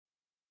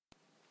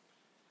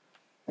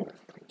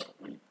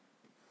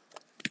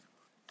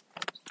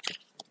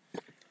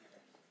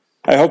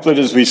I hope that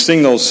as we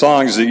sing those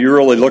songs that you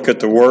really look at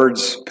the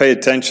words, pay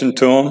attention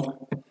to them,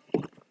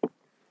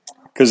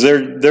 because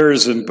they're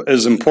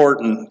as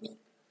important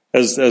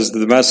as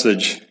the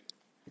message.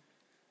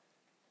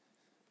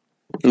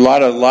 A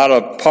lot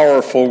of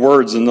powerful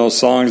words in those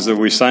songs that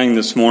we sang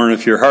this morning.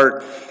 If your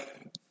heart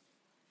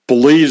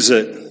believes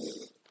it,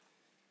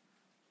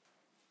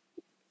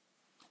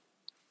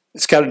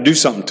 it's got to do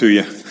something to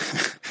you.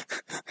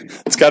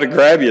 It's got to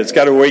grab you. It's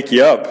got to wake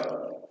you up.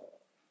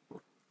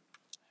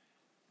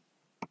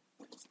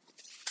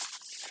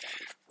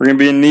 We're going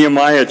to be in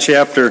Nehemiah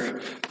chapter.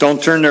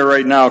 Don't turn there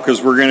right now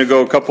because we're going to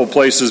go a couple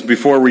places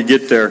before we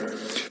get there.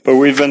 But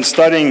we've been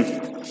studying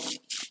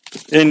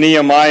in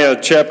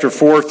Nehemiah chapter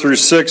 4 through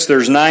 6.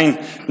 There's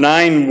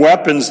nine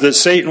weapons that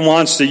Satan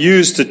wants to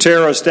use to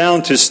tear us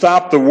down, to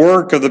stop the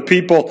work of the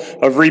people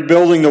of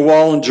rebuilding the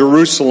wall in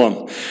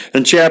Jerusalem.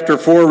 In chapter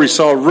 4, we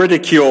saw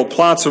ridicule,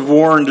 plots of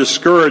war, and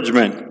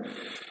discouragement.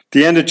 At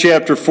the end of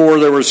chapter 4,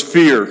 there was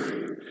fear.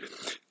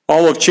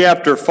 All of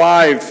chapter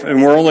 5,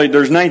 and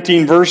there's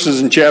 19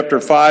 verses in chapter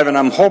 5, and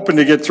I'm hoping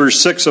to get through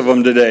 6 of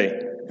them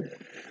today.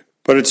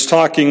 But it's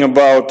talking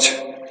about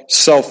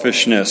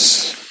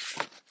selfishness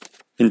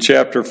in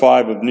chapter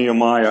 5 of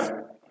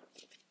Nehemiah.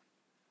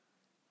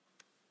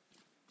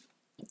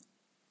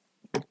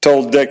 I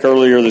told Dick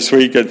earlier this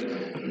week, I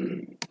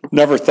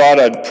never thought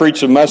I'd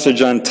preach a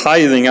message on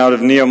tithing out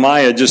of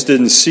Nehemiah, just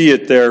didn't see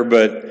it there,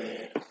 but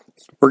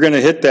we're going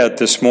to hit that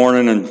this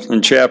morning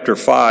in chapter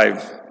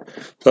 5.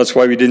 That's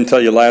why we didn't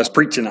tell you last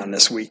preaching on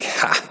this week.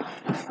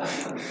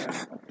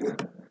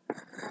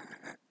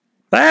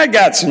 I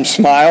got some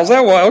smiles.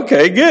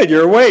 Okay, good.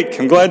 You're awake.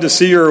 I'm glad to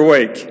see you're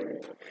awake.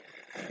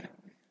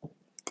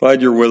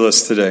 Glad you're with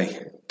us today.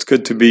 It's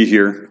good to be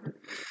here.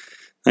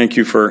 Thank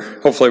you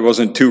hopefully it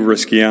wasn't too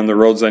risky on the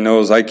roads. I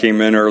know as I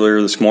came in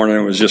earlier this morning,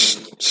 it was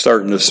just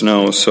starting to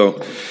snow, and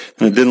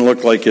it didn't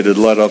look like it had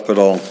let up at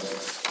all.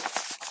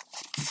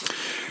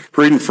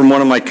 Reading from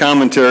one of my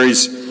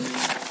commentaries,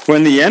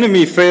 when the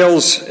enemy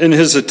fails in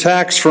his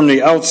attacks from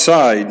the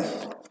outside,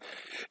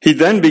 he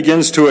then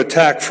begins to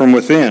attack from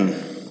within.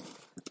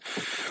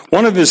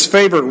 One of his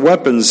favorite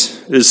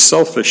weapons is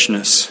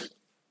selfishness.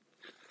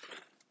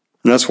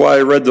 And that's why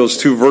I read those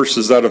 2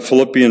 verses out of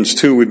Philippians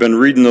 2. We've been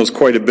reading those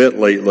quite a bit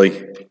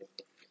lately.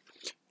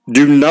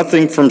 Do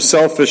nothing from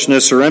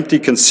selfishness or empty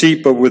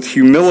conceit, but with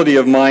humility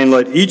of mind,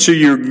 let each of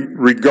you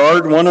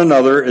regard one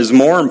another as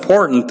more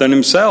important than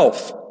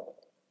himself.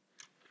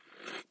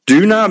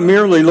 Do not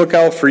merely look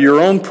out for your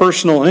own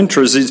personal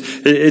interests.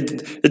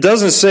 It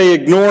doesn't say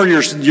ignore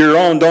your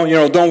own.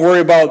 Don't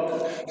worry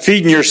about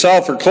feeding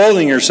yourself or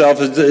clothing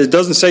yourself. It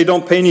doesn't say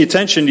don't pay any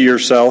attention to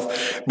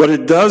yourself. But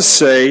it does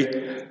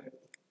say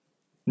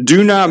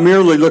do not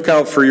merely look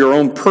out for your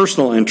own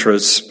personal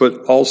interests,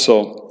 but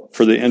also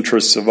for the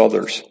interests of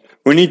others.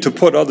 We need to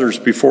put others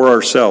before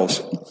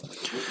ourselves.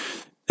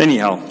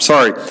 Anyhow,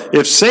 sorry.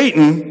 If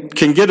Satan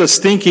can get us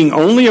thinking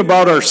only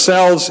about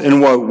ourselves and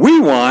what we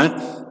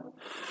want,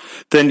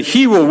 then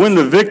he will win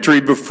the victory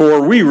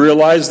before we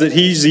realize that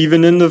he's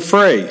even in the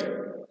fray.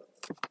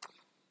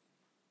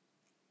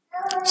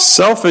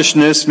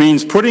 Selfishness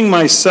means putting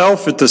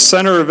myself at the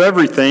center of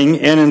everything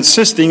and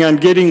insisting on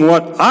getting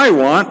what I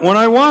want when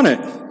I want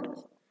it.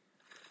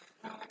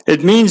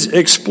 It means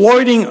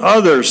exploiting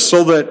others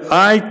so that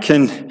I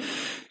can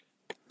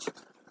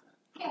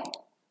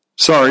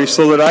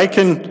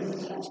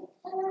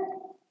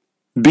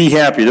be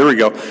happy. There we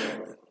go.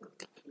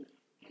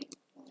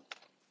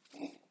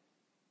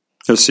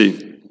 Let's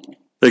see.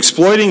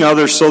 Exploiting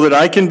others so that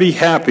I can be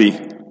happy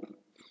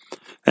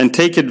and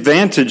take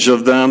advantage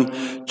of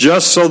them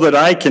just so that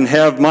I can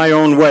have my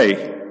own way.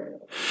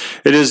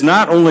 It is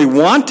not only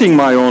wanting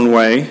my own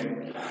way,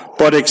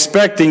 but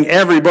expecting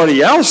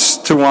everybody else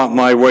to want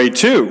my way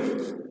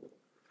too.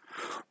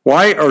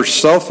 Why are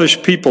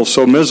selfish people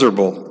so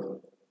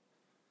miserable?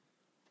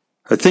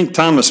 I think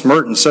Thomas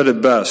Merton said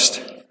it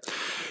best.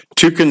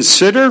 To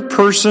consider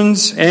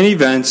persons and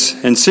events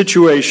and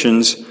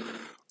situations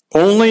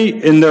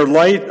only in their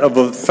light of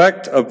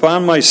effect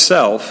upon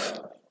myself.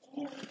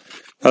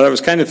 Now, that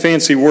was kind of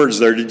fancy words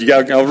there.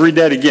 I'll read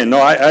that again. No,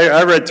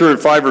 I read through it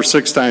 5 or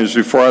 6 times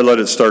before I let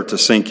it start to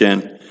sink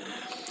in.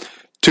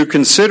 To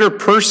consider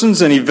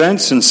persons and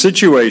events and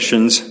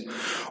situations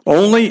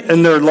only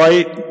in their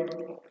light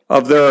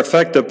of their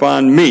effect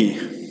upon me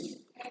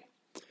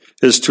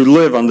is to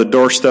live on the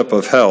doorstep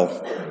of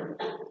hell.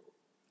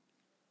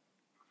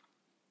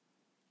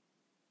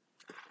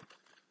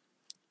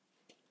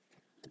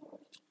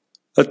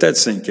 Let that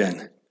sink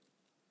in.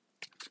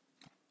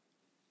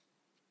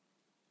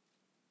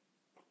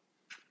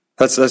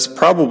 That's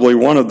probably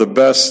one of the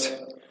best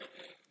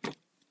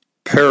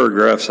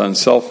paragraphs on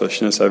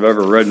selfishness I've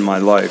ever read in my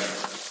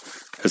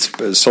life.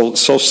 It's so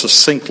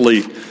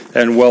succinctly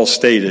and well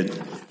stated.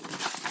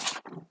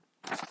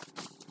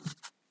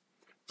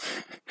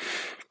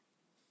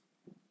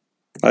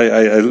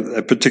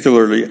 I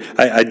particularly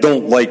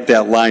don't like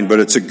that line, but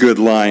it's a good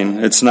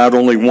line. It's not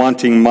only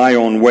wanting my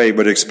own way,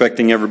 but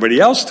expecting everybody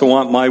else to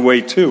want my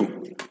way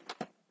too.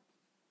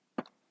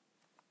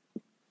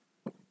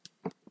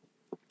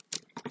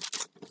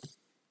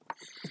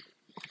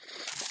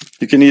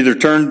 You can either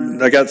turn,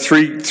 I got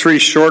three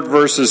short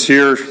verses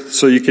here,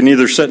 so you can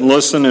either sit and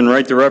listen and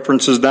write the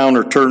references down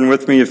or turn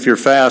with me if you're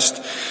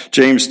fast.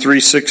 James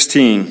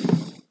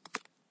 3:16.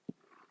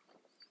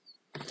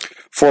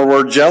 For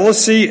where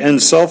jealousy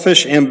and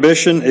selfish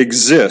ambition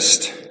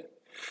exist,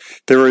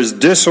 there is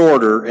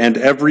disorder and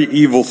every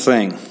evil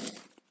thing.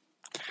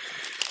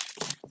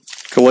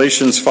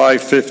 Galatians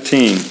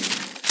 5:15.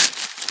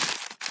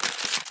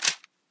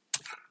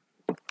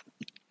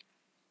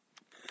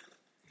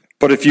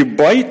 But if you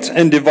bite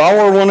and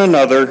devour one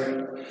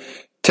another,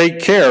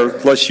 take care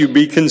lest you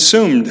be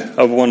consumed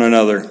of one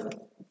another.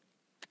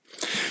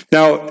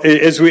 Now,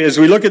 as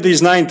we look at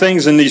these 9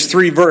 things in these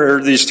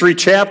three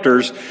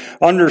chapters,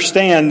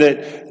 understand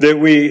that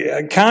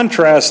we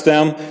contrast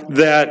them,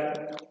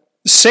 that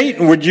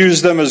Satan would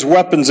use them as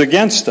weapons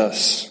against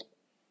us.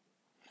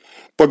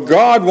 But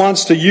God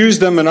wants to use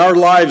them in our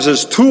lives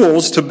as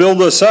tools to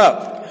build us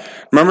up.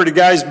 Remember the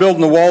guys building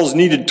the walls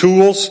needed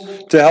tools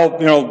to help,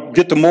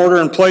 get the mortar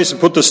in place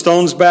and put the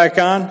stones back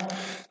on?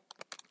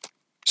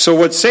 So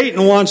what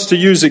Satan wants to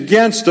use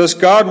against us,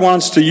 God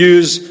wants to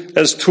use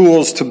as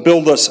tools to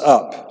build us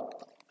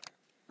up.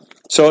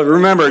 So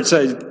remember, it's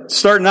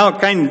starting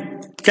out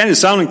kind of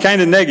sounding kind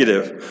of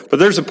negative, but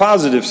there's a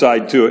positive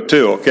side to it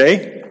too,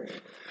 okay?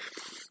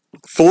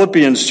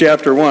 Philippians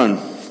chapter 1,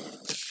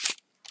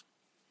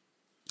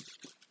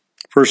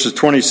 verses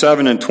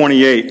 27 and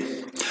 28.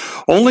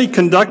 Only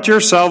conduct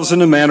yourselves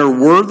in a manner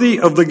worthy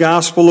of the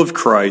gospel of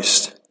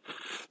Christ,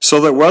 so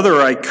that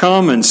whether I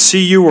come and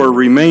see you or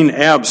remain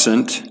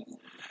absent,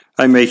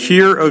 I may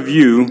hear of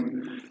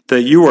you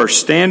that you are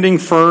standing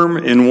firm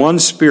in one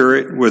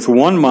spirit, with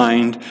one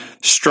mind,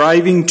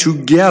 striving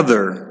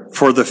together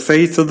for the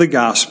faith of the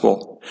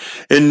gospel,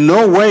 in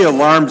no way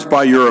alarmed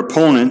by your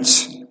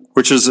opponents,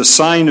 which is a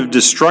sign of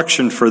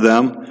destruction for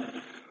them,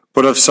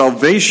 but of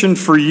salvation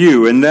for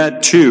you, and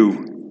that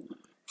too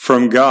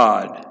from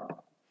God.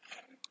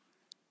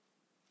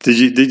 Did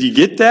you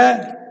get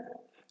that?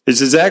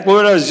 It's exactly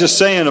what I was just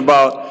saying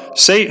about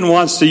Satan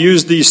wants to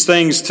use these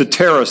things to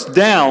tear us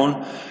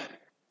down.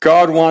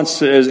 God wants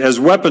to, as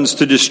weapons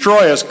to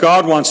destroy us.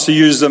 God wants to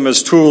use them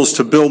as tools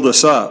to build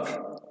us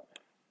up.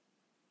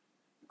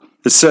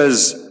 It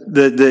says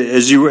that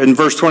as you, in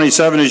verse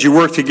 27, as you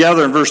work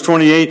together, in verse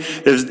 28,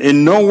 is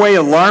in no way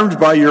alarmed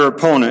by your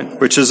opponent,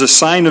 which is a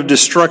sign of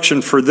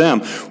destruction for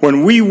them.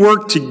 When we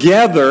work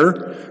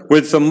together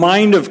with the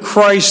mind of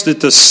Christ at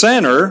the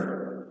center,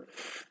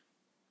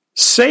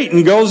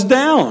 Satan goes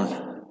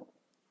down.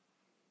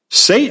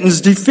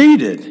 Satan's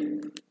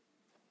defeated.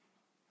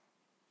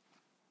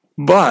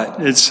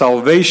 But it's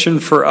salvation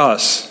for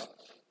us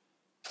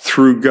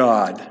through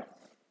God.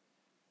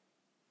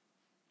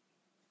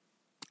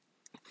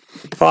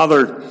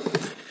 Father,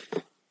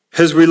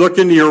 as we look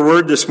into your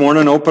word this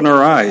morning, open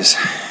our eyes.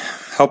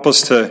 Help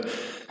us to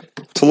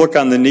look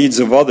on the needs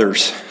of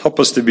others. Help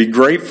us to be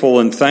grateful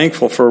and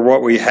thankful for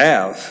what we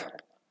have,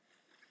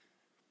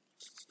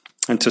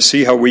 and to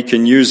see how we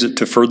can use it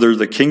to further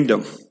the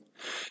kingdom,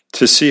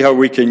 to see how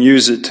we can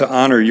use it to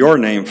honor your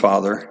name,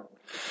 Father,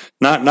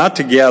 not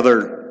to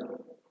gather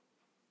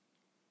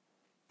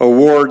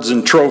awards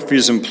and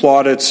trophies and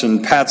plaudits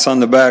and pats on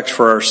the backs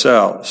for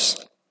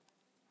ourselves.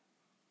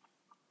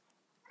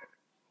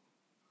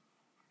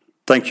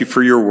 Thank you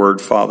for your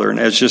word, Father, and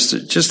as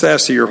just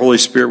ask that your Holy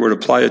Spirit would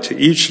apply it to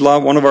each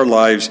one of our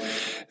lives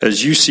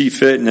as you see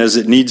fit and as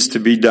it needs to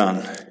be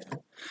done.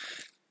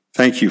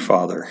 Thank you,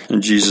 Father,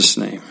 in Jesus'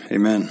 name.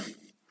 Amen.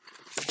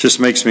 Just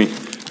makes me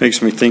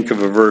think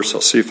of a verse.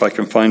 I'll see if I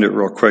can find it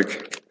real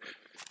quick.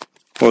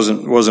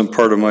 Wasn't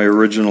part of my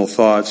original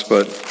thoughts,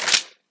 but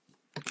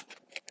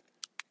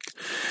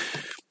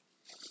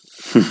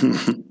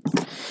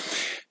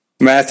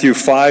Matthew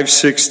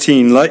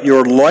 5:16. Let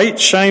your light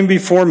shine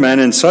before men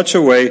in such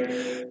a way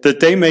that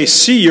they may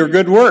see your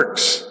good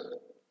works.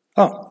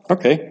 Oh,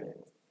 okay.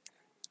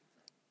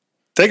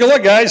 Take a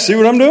look, guys. See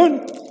what I'm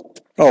doing?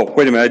 Oh,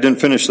 wait a minute, I didn't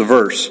finish the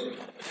verse.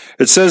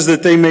 It says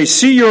that they may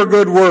see your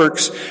good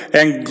works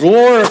and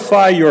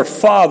glorify your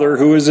Father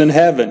who is in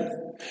heaven.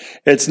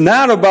 It's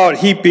not about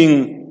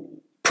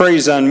heaping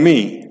praise on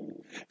me.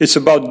 It's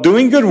about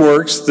doing good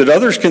works that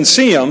others can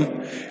see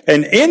them,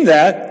 and in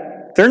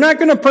that, they're not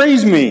going to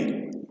praise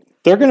me.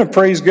 They're going to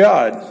praise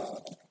God,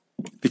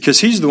 because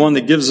He's the one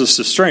that gives us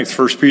the strength,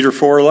 1 Peter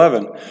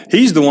 4:11.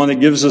 He's the one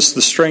that gives us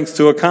the strength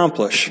to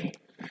accomplish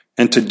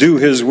and to do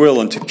His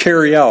will and to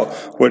carry out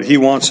what He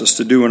wants us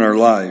to do in our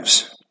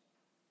lives.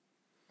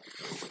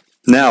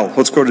 Now,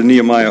 let's go to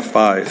Nehemiah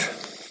 5.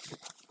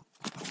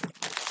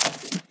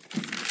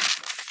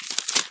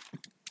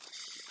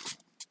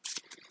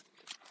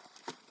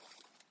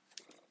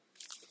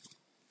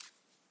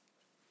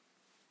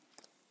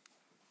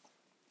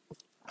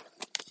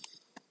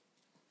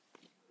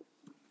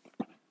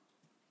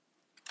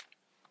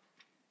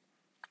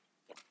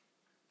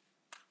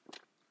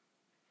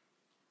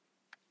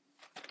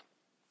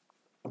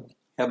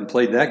 Haven't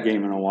played that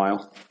game in a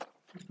while.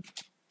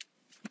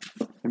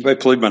 Anybody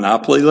played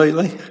Monopoly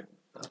lately?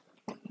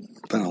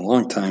 Been a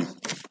long time.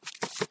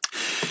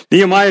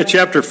 Nehemiah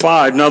chapter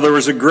 5. Now there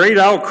was a great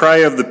outcry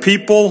of the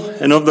people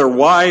and of their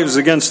wives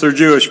against their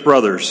Jewish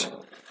brothers.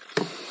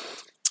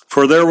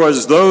 For there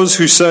was those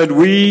who said,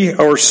 we,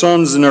 our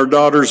sons and our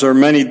daughters are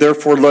many,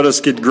 therefore let us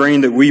get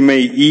grain that we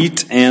may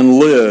eat and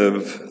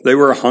live. They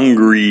were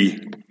hungry.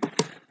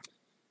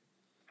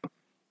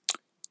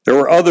 There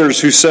were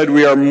others who said,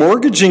 we are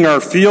mortgaging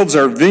our fields,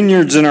 our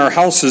vineyards, and our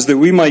houses that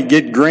we might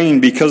get grain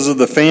because of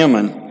the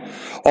famine.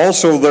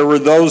 Also, there were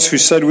those who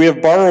said, we have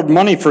borrowed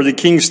money for the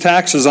king's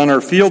taxes on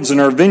our fields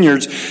and our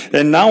vineyards,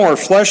 and now our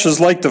flesh is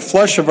like the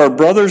flesh of our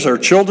brothers, our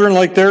children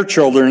like their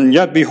children. And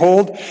yet,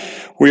 behold,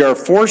 we are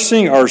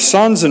forcing our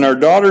sons and our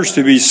daughters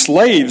to be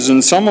slaves,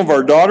 and some of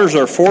our daughters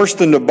are forced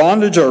into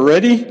bondage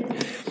already.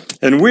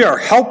 And we are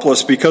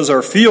helpless because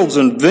our fields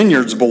and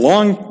vineyards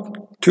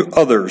belong to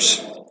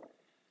others.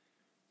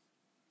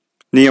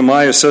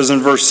 Nehemiah says in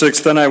verse 6,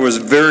 then I was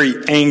very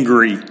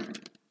angry.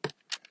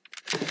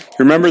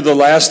 Remember the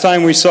last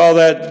time we saw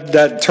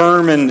that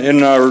term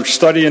in our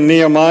study in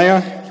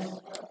Nehemiah?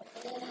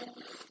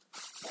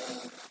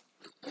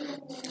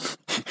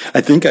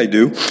 I think I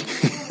do.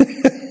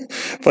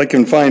 If I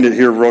can find it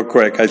here real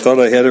quick. I thought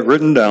I had it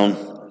written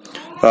down.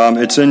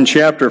 It's in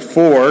chapter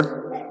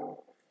 4.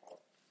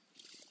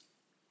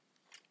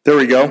 There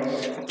we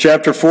go.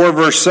 Chapter 4,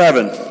 verse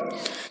 7.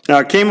 Now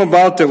it came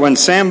about that when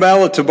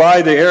Sanballat,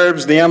 Tobiah, the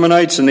Arabs, the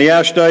Ammonites, and the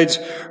Ashdites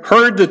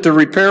heard that the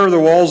repair of the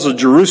walls of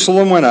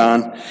Jerusalem went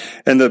on,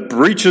 and the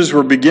breaches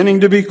were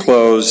beginning to be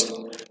closed,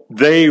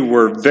 they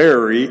were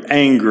very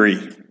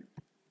angry.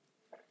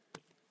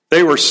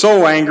 They were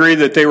so angry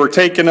that they were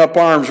taking up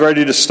arms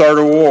ready to start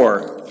a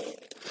war.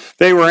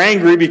 They were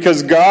angry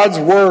because God's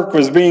work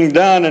was being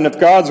done, and if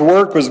God's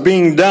work was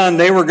being done,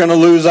 they were going to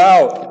lose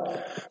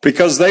out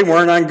because they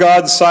weren't on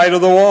God's side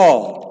of the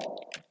wall.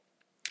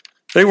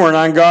 They weren't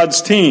on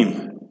God's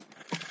team.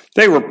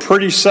 They were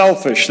pretty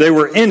selfish. They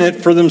were in it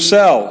for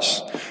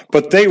themselves,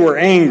 but they were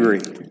angry.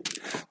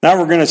 Now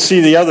we're going to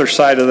see the other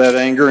side of that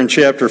anger in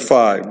chapter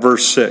 5,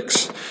 verse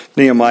 6.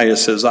 Nehemiah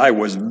says, I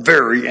was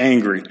very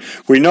angry.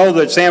 We know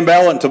that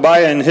Sanballat and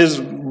Tobiah and his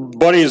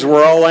buddies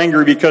were all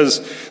angry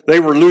because they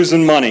were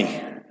losing money.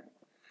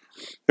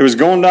 It was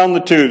going down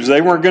the tubes.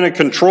 They weren't going to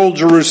control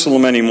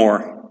Jerusalem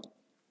anymore.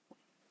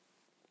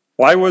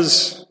 Why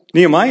was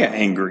Nehemiah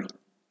angry?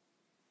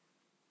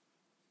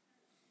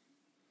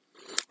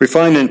 We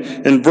find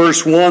in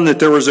verse 1 that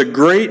there was a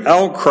great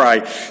outcry.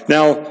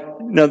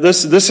 Now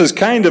this is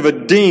kind of a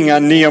ding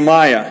on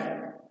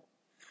Nehemiah.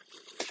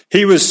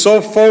 He was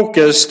so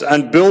focused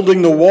on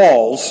building the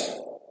walls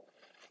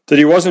that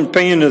he wasn't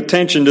paying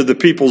attention to the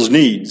people's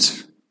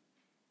needs.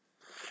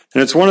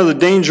 And it's one of the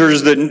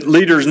dangers that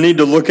leaders need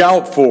to look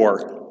out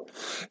for,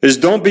 is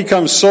don't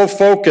become so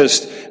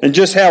focused and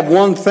just have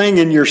one thing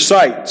in your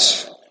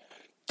sights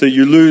that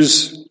you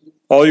lose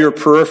all your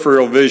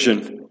peripheral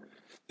vision,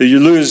 that you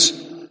lose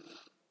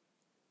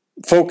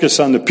focus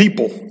on the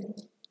people.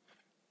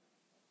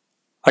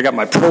 I got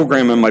my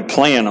program and my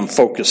plan I'm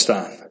focused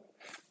on.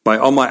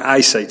 All my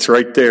eyesight's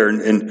right there.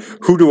 And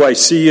who do I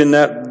see in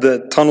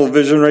that tunnel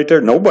vision right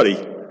there?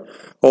 Nobody.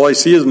 All I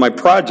see is my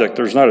project.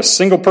 There's not a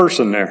single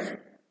person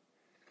there.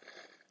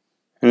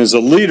 And as a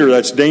leader,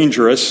 that's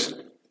dangerous.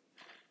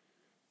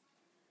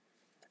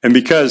 And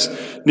because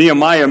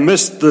Nehemiah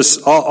missed this,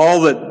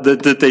 all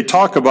that they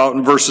talk about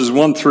in verses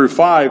 1 through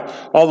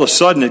 5, all of a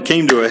sudden it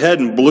came to a head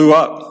and blew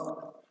up.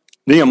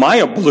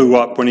 Nehemiah blew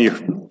up when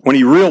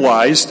he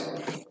realized,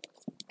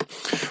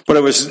 but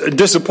it was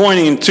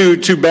disappointing and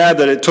too bad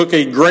that it took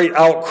a great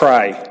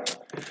outcry.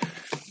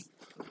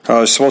 I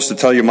was supposed to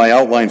tell you my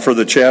outline for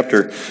the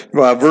chapter.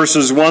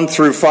 Verses 1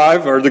 through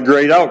 5 are the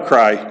great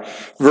outcry.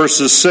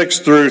 Verses 6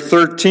 through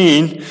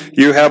 13,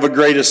 you have a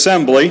great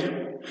assembly.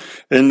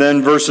 And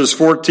then verses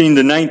 14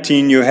 to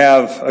 19, you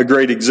have a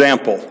great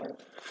example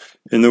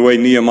in the way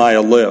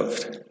Nehemiah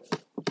lived.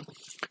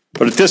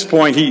 But at this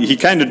point, he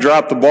kind of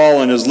dropped the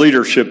ball in his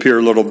leadership here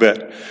a little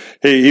bit.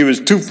 He was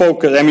too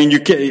focused. I mean,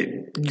 you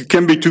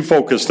can be too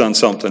focused on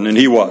something, and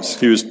he was.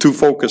 He was too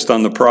focused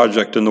on the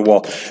project and the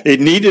wall.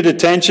 It needed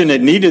attention.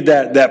 It needed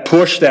that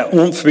push, that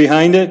oomph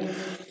behind it.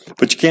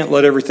 But you can't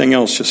let everything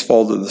else just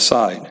fall to the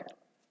side.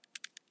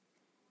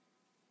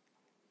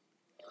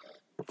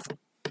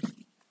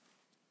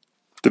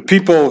 The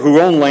people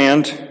who own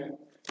land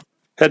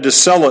had to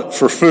sell it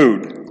for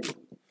food.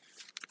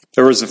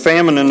 There was a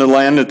famine in the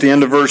land. At the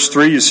end of verse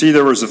 3, you see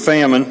there was a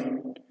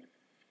famine.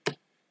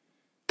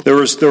 There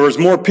was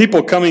more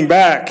people coming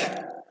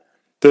back.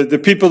 The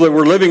people that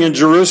were living in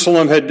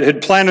Jerusalem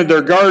had planted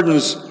their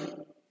gardens.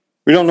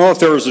 We don't know if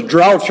there was a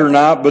drought or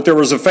not, but there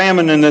was a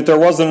famine and that there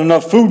wasn't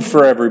enough food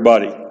for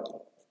everybody.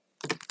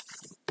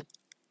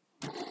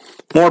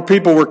 More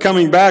people were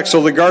coming back,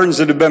 so the gardens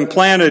that had been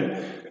planted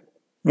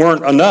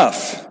weren't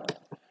enough.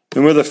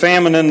 And with a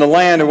famine in the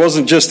land, it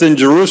wasn't just in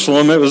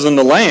Jerusalem, it was in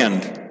the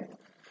land.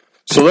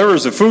 So there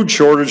was a food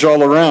shortage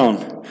all around.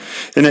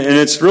 And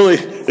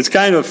it's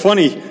kind of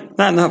funny.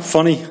 Not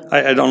funny.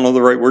 I don't know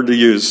the right word to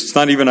use. It's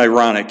not even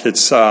ironic.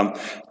 It's,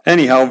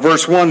 anyhow,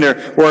 verse 1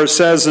 there, where it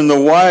says, and the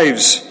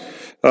wives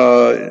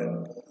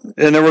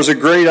And there was a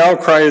great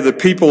outcry of the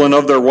people and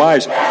of their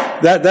wives.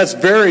 That's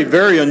very,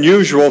 very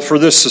unusual for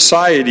this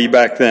society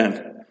back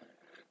then.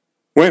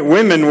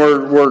 Women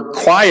were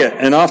quiet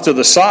and off to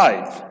the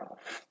side.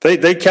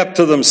 They kept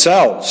to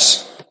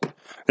themselves.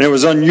 And it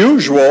was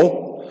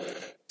unusual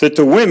that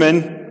the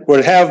women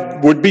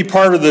would be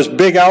part of this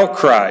big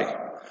outcry.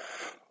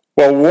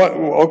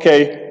 Well,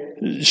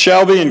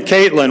 Shelby and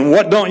Caitlin,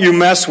 what don't you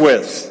mess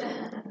with?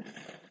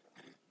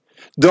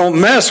 Don't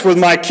mess with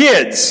my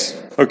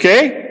kids,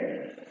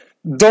 okay?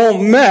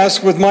 Don't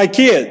mess with my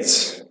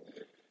kids.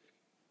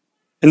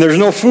 And there's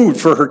no food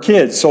for her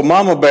kids. So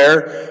Mama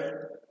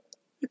Bear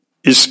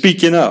is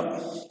speaking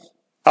up.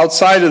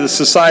 Outside of the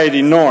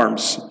society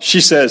norms,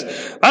 she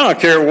says, I don't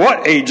care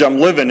what age I'm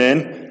living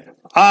in.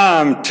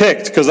 I'm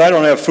ticked because I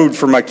don't have food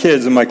for my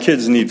kids and my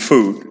kids need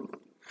food.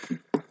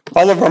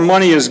 All of our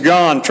money is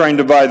gone trying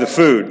to buy the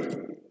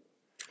food.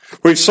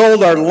 We've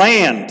sold our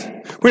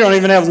land. We don't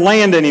even have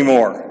land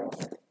anymore.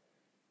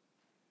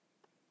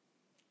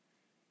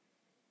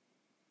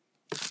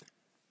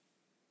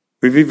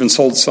 We've even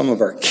sold some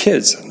of our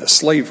kids into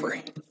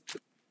slavery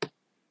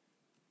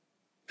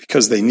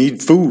because they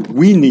need food.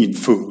 We need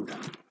food.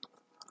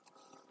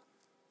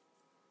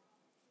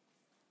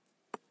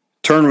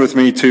 Turn with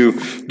me to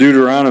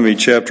Deuteronomy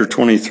chapter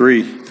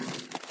 23.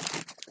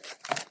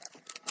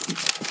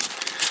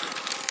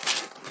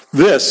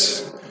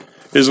 This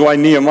is why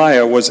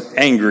Nehemiah was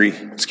angry.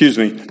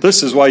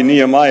 This is why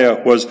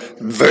Nehemiah was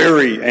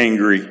very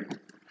angry.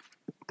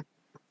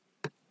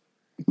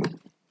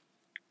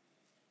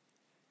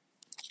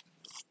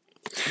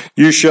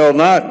 You shall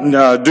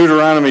not,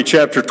 Deuteronomy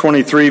chapter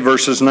 23,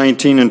 verses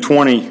 19 and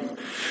 20.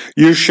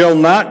 You shall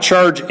not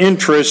charge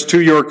interest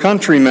to your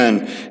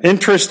countrymen,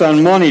 interest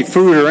on money,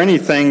 food, or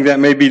anything that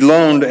may be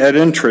loaned at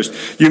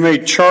interest. You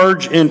may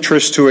charge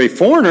interest to a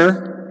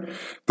foreigner,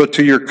 but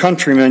to your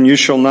countrymen you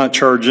shall not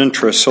charge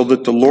interest, so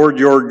that the Lord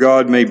your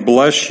God may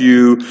bless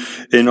you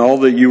in all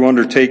that you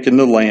undertake in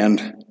the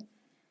land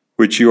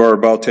which you are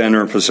about to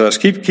enter and possess.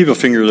 Keep a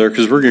finger there,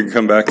 because we're going to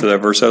come back to that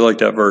verse. I like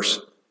that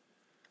verse.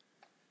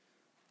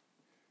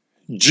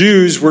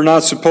 Jews were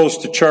not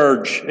supposed to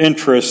charge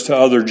interest to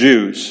other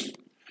Jews.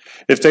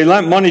 If they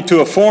lent money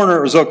to a foreigner,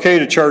 it was okay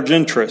to charge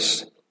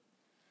interest.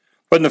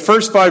 But in the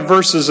first 5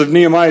 verses of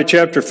Nehemiah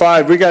chapter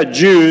 5, we got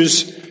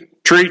Jews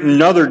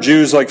treating other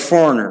Jews like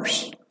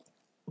foreigners.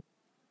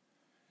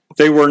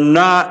 They were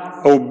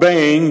not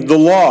obeying the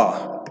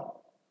law.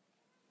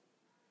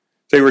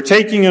 They were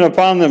taking it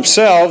upon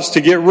themselves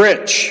to get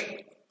rich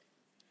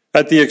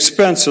at the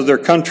expense of their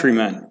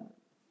countrymen.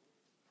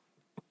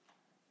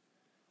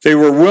 They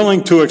were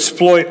willing to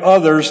exploit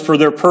others for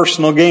their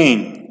personal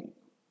gain.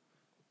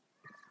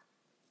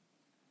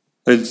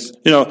 It's,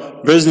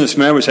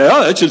 businessmen would say,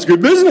 oh, that's just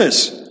good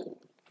business.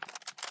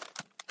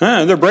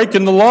 They're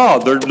breaking the law.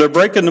 They're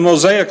breaking the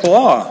Mosaic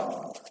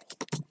law.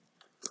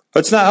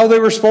 That's not how they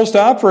were supposed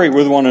to operate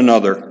with one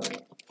another.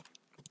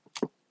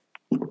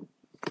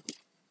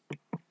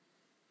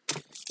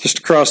 Just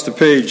across the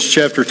page,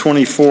 chapter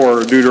 24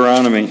 of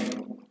Deuteronomy,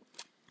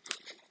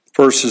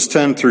 verses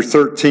 10 through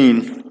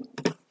 13.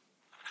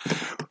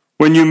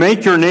 When you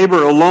make your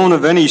neighbor a loan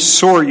of any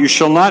sort, you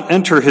shall not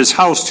enter his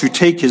house to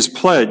take his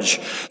pledge.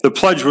 The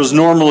pledge was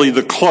normally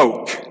the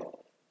cloak,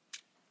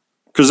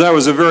 because that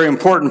was a very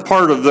important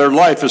part of their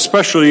life,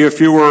 especially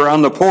if you were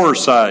on the poor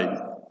side.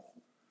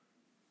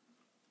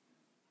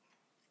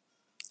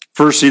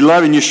 Verse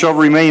 11, you shall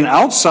remain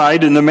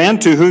outside, and the man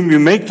to whom you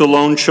make the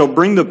loan shall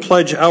bring the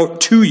pledge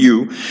out to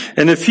you.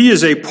 And if he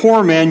is a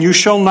poor man, you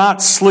shall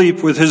not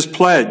sleep with his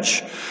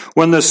pledge.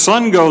 When the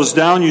sun goes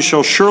down, you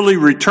shall surely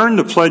return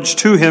the pledge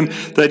to him,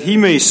 that he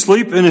may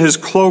sleep in his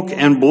cloak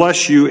and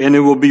bless you, and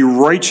it will be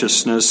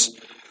righteousness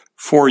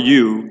for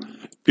you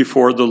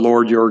before the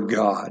Lord your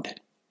God.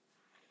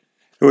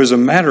 It was a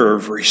matter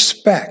of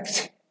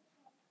respect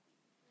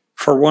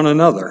for one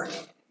another.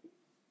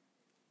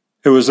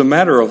 It was a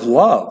matter of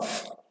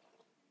love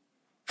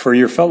for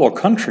your fellow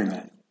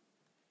countrymen.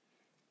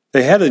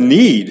 They had a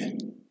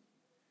need,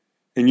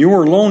 and you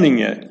were loaning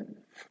it.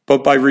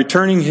 But by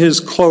returning his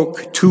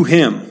cloak to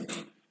him,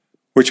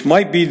 which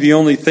might be the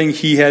only thing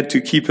he had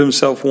to keep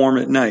himself warm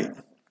at night,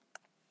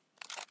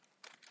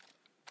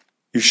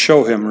 you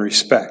show him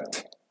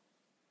respect.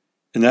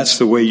 And that's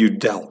the way you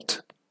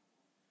dealt.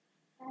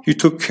 You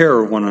took care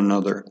of one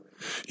another.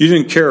 You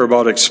didn't care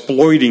about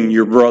exploiting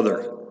your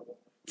brother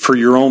for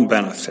your own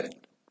benefit. It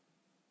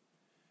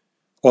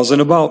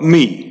wasn't about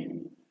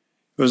me.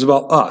 It was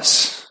about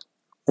us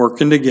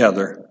working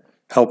together,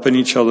 helping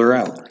each other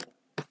out.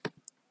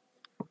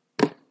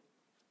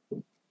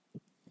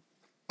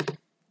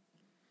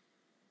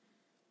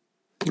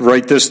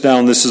 Write this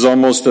down. This is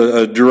almost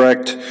a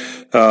direct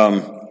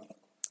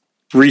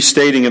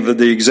restating of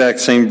the exact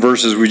same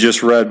verses we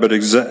just read, but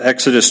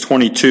Exodus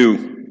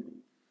 22,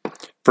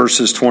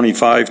 verses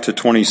 25 to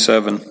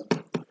 27.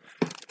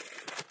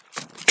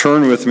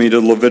 Turn with me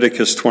to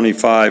Leviticus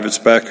 25. It's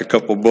back a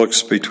couple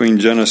books between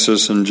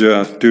Genesis and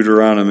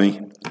Deuteronomy.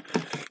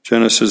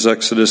 Genesis,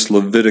 Exodus,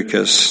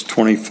 Leviticus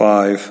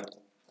 25.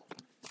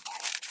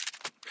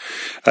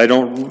 I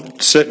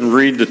don't sit and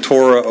read the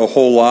Torah a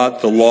whole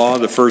lot, the law,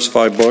 the first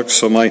 5 books,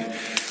 so my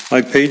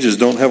pages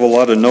don't have a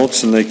lot of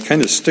notes and they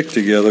kind of stick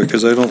together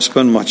because I don't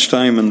spend much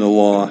time in the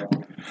law.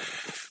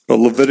 But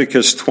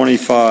Leviticus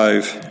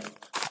 25,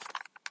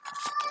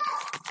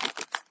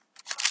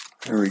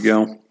 there we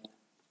go.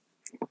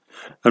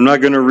 I'm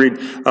not going to read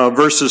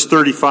verses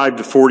 35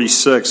 to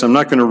 46. I'm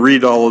not going to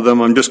read all of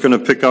them. I'm just going to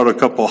pick out a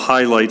couple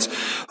highlights.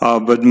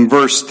 But in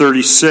verse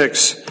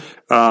 36,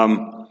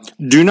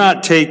 do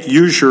not take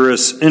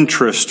usurious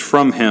interest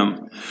from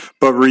him,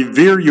 but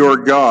revere your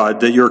God,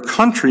 that your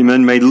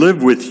countrymen may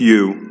live with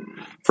you.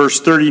 Verse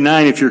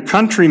 39, if your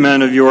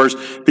countryman of yours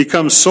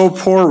becomes so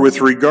poor with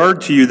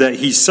regard to you that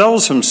he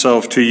sells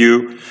himself to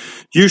you,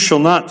 you shall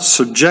not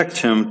subject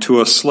him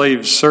to a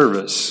slave's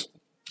service.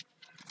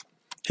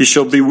 He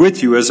shall be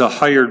with you as a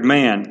hired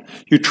man.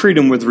 You treat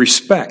him with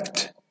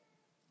respect.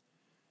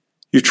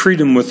 You treat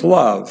him with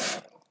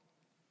love.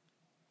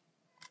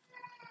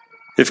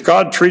 If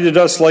God treated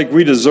us like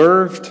we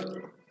deserved,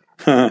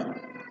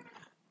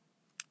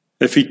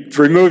 if he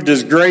removed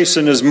his grace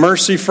and his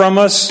mercy from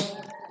us,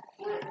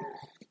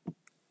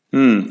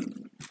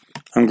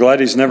 I'm glad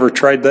he's never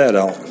tried that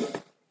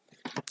out.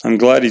 I'm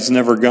glad he's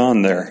never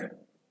gone there.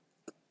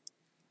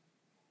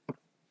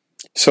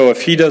 So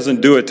if he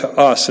doesn't do it to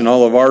us in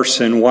all of our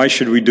sin, why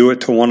should we do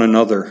it to one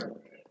another?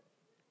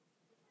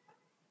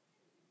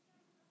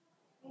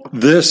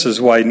 This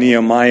is why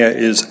Nehemiah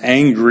is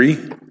angry.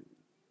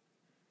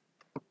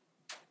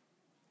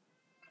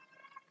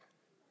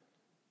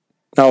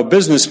 Now, a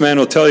businessman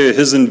will tell you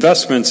his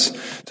investments,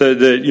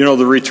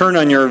 the return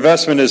on your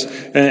investment is,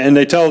 and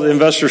the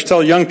investors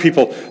tell young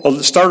people,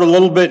 start a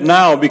little bit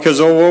now because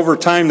over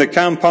time the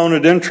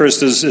compounded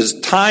interest is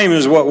time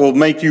is what will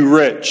make you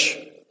rich.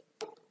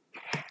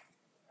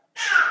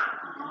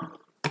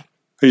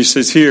 He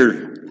says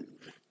here,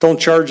 don't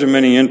charge him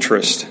any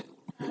interest.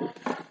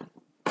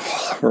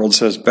 The world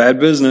says, bad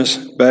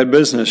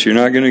business. You're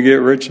not going to get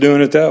rich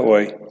doing it that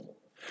way.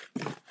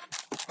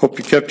 Hope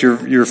you kept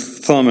your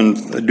thumb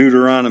in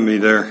Deuteronomy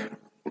there.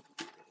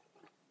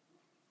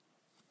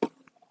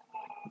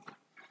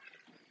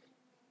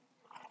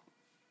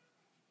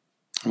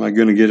 Am I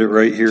going to get it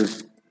right here?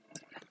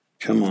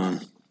 Come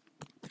on.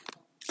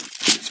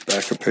 It's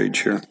back a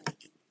page here.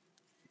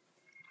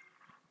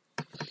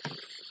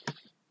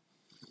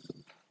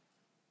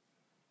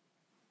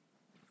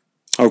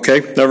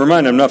 Okay, never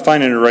mind. I'm not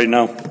finding it right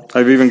now.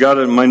 I've even got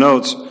it in my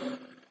notes.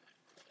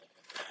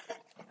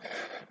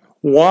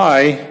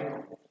 Why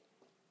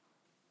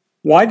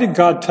did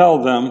God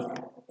tell them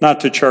not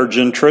to charge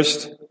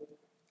interest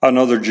on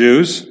other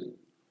Jews?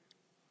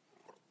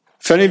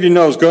 If any of you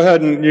knows, go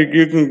ahead and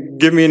you can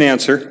give me an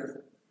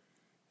answer.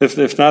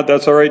 If not,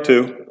 that's all right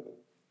too.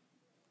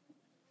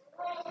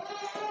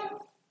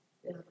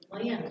 The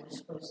land was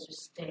supposed to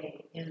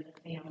stay in the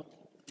family.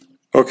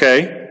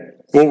 Okay.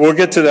 Well, we'll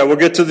get to that. We'll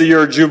get to the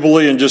year of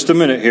Jubilee in just a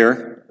minute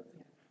here.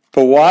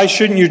 But why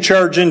shouldn't you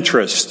charge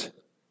interest?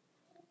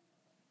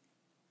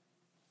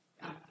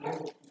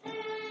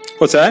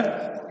 What's that?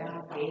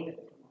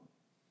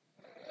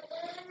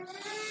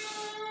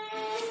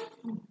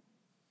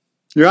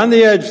 You're on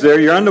the edge there.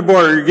 You're on the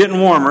border. You're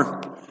getting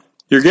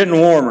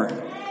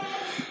warmer.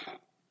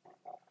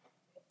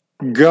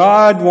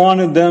 God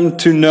wanted them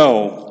to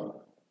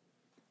know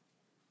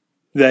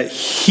that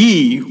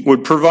He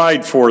would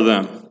provide for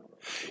them.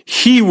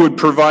 He would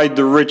provide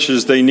the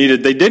riches they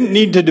needed. They didn't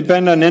need to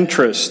depend on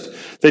interest.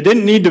 They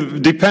didn't need to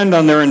depend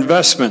on their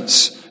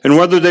investments and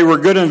whether they were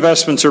good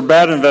investments or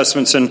bad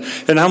investments and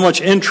how much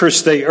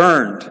interest they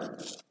earned.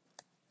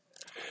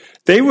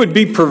 They would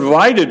be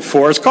provided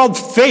for. It's called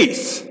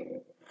faith.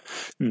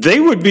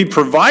 They would be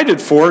provided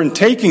for and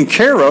taken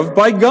care of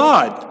by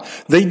God.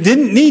 They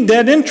didn't need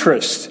that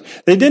interest.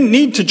 They didn't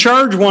need to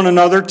charge one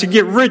another to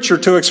get rich or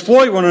to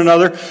exploit one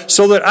another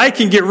so that I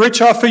can get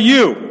rich off of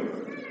you.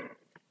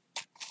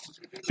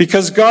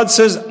 Because God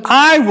says,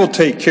 I will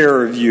take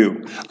care of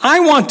you. I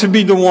want to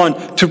be the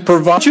one to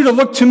provide. I want you to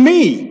look to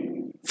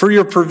me for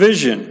your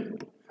provision.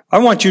 I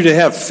want you to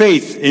have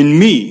faith in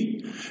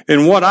me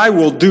and what I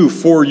will do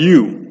for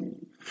you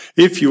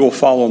if you will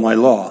follow my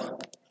law,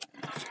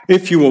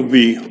 if you will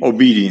be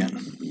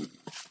obedient.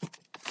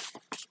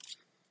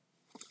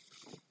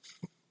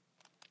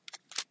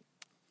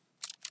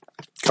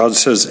 God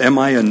says, am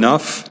I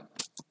enough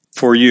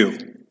for you?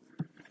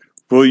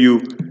 Will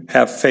you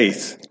have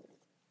faith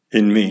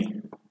in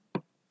me?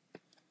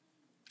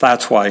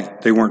 That's why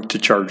they weren't to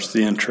charge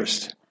the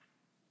interest.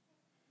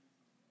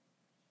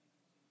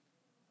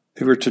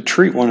 They were to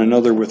treat one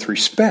another with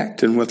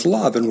respect and with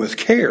love and with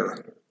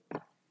care.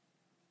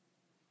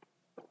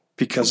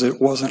 Because it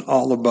wasn't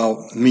all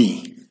about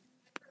me.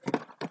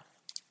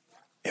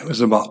 It was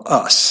about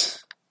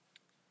us.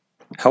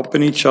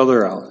 Helping each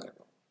other out.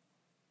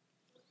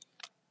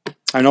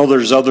 I know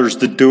there's others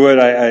that do it.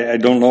 I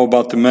don't know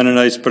about the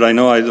Mennonites, but I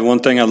know the one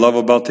thing I love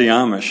about the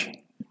Amish.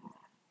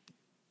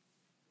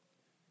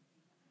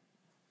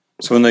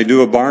 So when they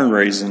do a barn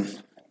raising,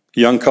 a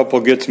young couple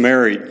gets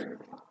married.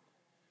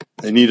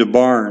 They need a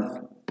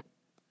barn.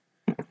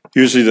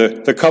 Usually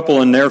the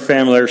couple and their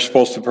family are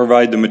supposed to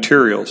provide the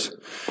materials.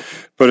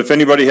 But if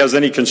anybody has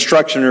any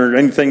construction or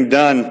anything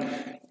done,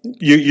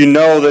 you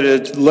know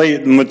that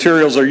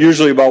materials are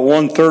usually about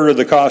 1/3 of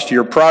the cost of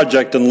your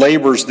project and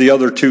labor's the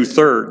other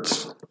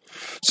 2/3.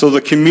 So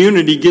the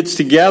community gets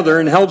together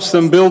and helps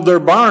them build their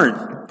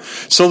barn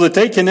so that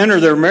they can enter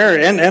their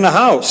marriage and a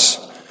house,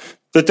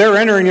 that they're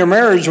entering your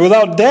marriage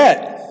without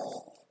debt.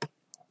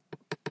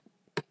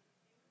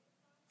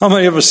 How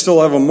many of us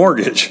still have a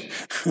mortgage?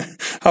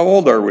 How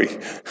old are we?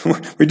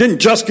 We didn't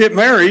just get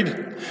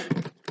married.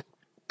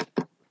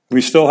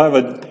 We still have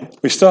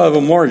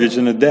a mortgage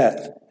and a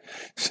debt.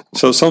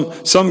 So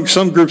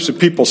some groups of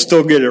people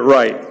still get it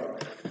right,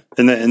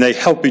 and they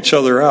help each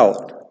other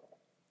out.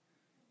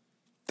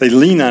 They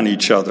lean on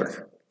each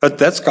other. But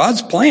that's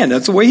God's plan.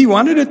 That's the way He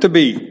wanted it to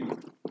be.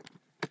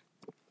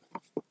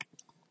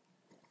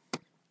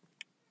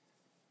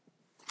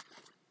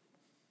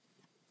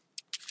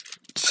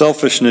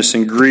 Selfishness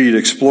and greed,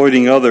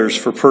 exploiting others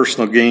for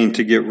personal gain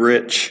to get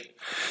rich.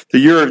 The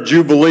year of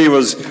Jubilee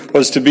was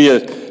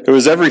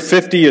every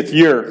 50th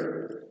year.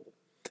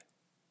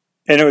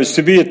 And it was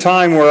to be a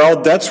time where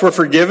all debts were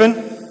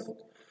forgiven.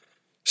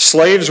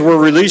 Slaves were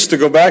released to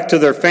go back to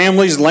their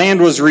families.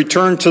 Land was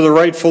returned to the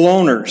rightful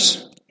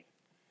owners.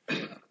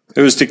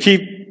 It was to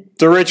keep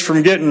the rich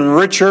from getting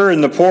richer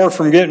and the poor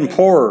from getting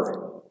poorer.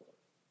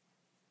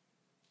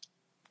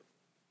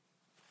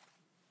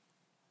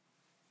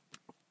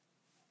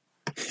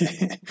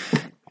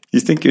 You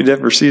think you'd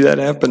ever see that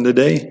happen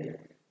today?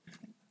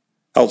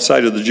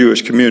 Outside of the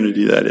Jewish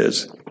community, that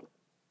is.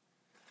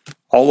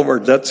 All of our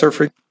debts are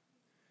forgiven.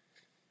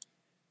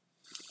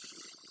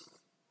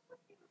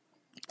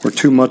 We're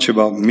too much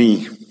about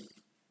me.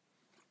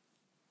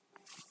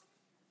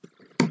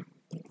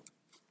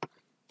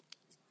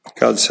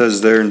 God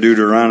says there in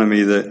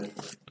Deuteronomy that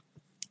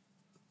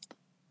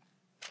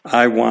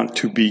I want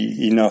to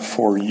be enough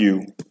for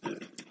you.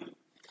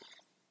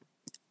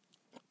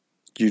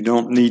 You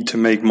don't need to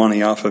make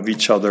money off of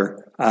each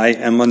other. I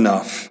am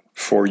enough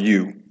for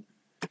you.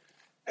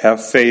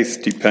 Have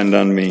faith, depend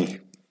on me.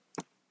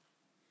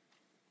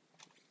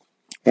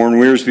 Warren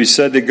Wiersbe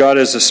said that God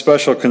has a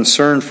special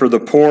concern for the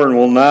poor and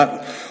will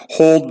not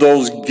hold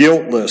those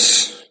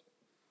guiltless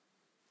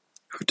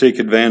who take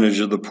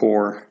advantage of the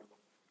poor.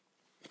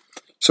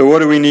 So what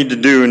do we need to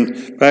do?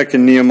 And back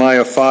in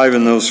Nehemiah 5,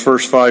 in those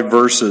first 5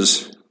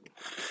 verses,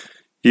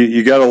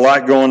 you got a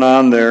lot going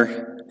on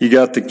there. You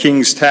got the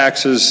king's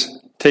taxes,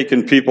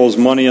 taking people's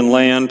money and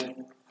land.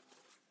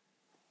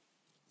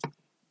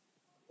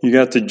 You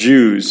got the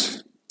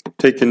Jews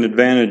taking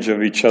advantage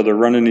of each other,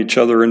 running each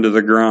other into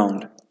the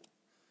ground.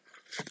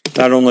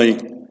 Not only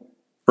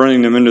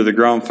running them into the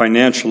ground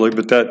financially,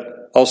 but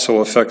that also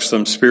affects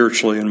them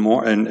spiritually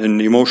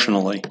and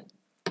emotionally.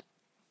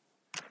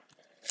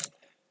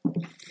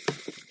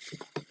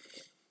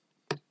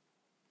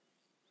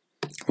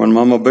 When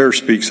Mama Bear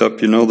speaks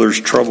up, you know there's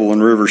trouble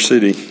in River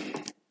City.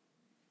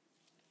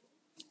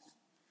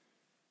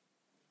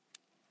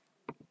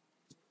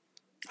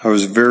 I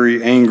was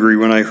very angry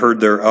when I heard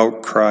their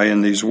outcry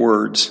in these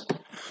words.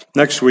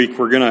 Next week,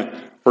 we're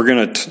gonna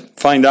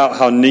find out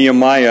how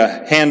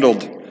Nehemiah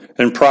handled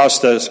and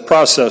processed.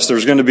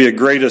 There's going to be a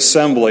great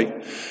assembly,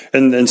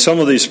 and some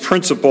of these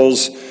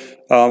principles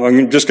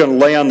I'm just going to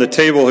lay on the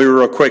table here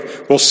real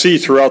quick. We'll see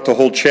throughout the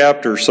whole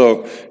chapter,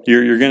 so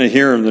you're going to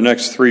hear them the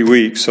next 3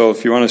 weeks. So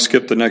if you want to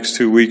skip the next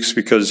 2 weeks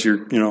because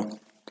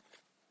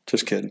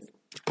just kidding.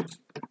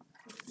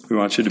 We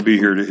want you to be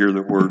here to hear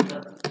the word.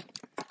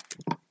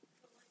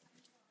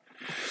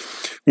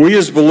 We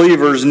as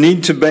believers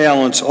need to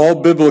balance all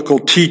biblical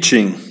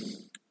teaching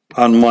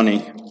on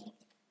money.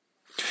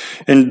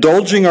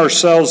 Indulging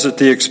ourselves at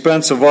the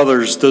expense of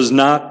others does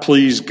not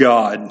please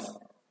God.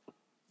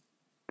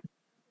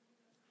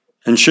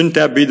 And shouldn't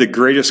that be the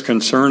greatest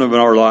concern of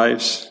our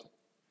lives?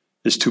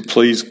 Is to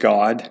please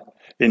God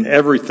in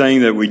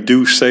everything that we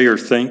do, say, or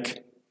think?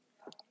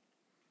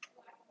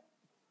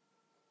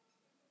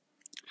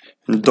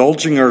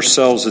 Indulging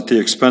ourselves at the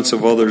expense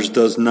of others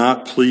does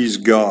not please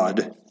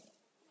God.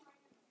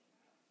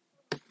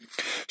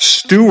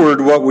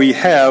 Steward what we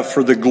have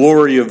for the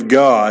glory of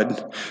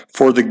God,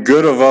 for the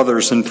good of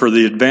others, and for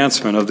the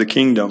advancement of the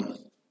kingdom.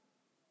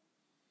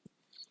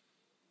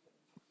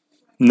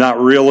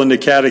 Not real into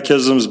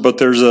catechisms, but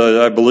there's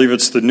I believe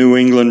it's the New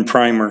England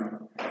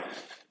Primer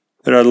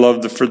that I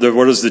love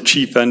what is the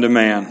chief end of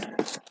man?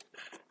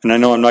 And I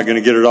know I'm not going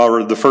to get it all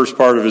right. The first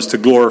part of it is to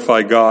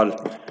glorify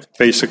God.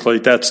 Basically,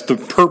 that's the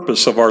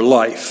purpose of our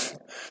life.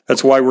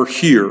 That's why we're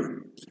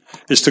here,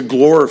 is to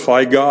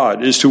glorify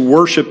God, is to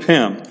worship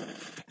Him,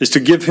 is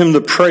to give Him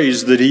the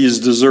praise that He is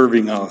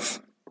deserving of.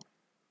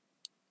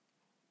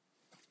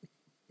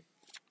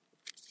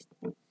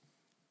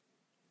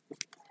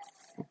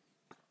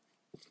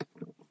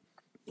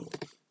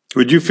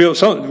 Would you feel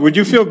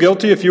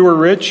guilty if you were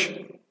rich?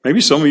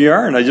 Maybe some of you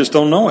are, and I just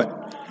don't know it.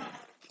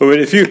 But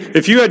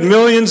if you had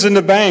millions in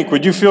the bank,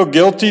 would you feel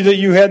guilty that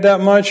you had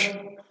that much?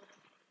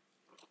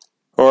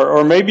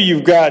 Or maybe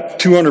you've got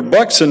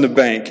 $200 in the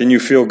bank and you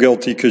feel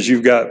guilty because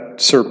you've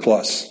got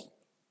surplus.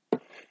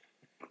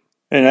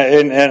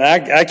 And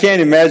I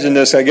can't imagine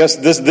this. I guess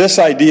this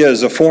idea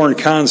is a foreign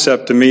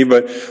concept to me,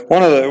 but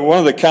one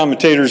of the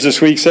commentators this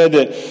week said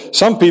that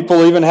some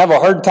people even have a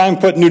hard time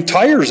putting new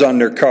tires on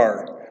their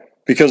car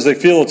because they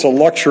feel it's a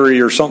luxury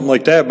or something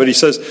like that. But he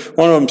says,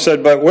 one of them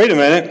said, but wait a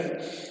minute.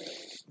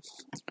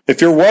 If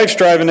your wife's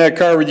driving that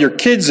car with your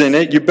kids in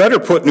it, you better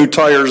put new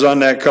tires on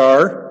that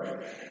car.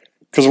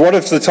 Because what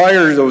if the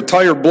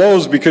tire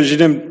blows because you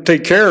didn't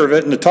take care of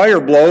it, and the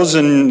tire blows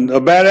and a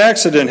bad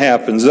accident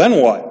happens?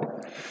 Then what?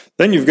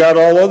 Then you've got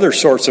all other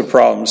sorts of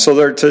problems. So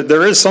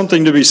there is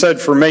something to be said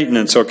for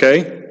maintenance,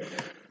 okay?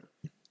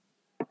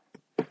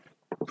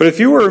 But if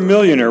you were a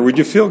millionaire, would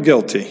you feel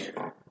guilty?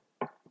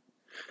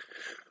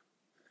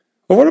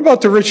 Well, what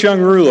about the rich young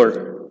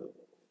ruler?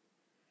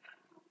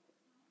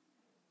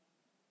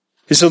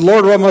 He said,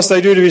 Lord, what must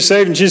I do to be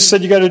saved? And Jesus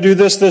said, you got to do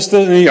this, this,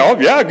 this. And he, oh,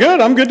 yeah, good.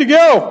 I'm good to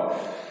go.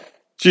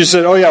 Jesus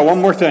said, oh, yeah,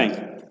 one more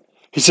thing.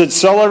 He said,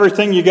 sell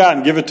everything you got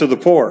and give it to the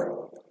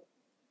poor.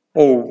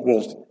 Oh,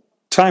 well,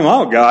 time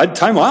out, God.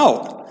 Time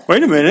out.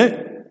 Wait a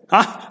minute.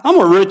 I'm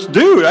a rich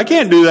dude. I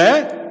can't do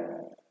that.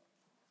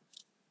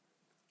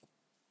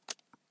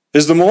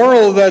 Is the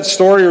moral of that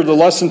story, or the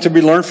lesson to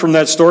be learned from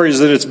that story, is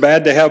that it's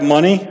bad to have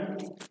money?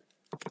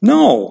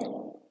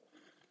 No.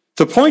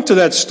 The point to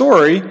that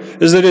story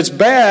is that it's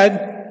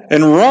bad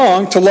and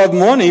wrong to love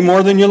money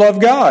more than you love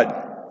God.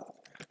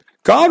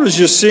 God was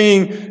just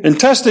seeing and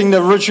testing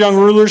the rich young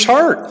ruler's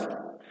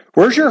heart.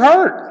 Where's your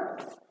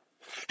heart?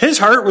 His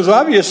heart was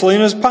obviously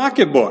in his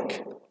pocketbook,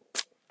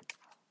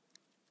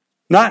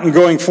 not in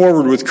going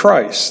forward with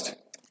Christ.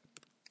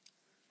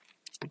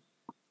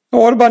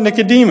 Well, what about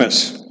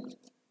Nicodemus?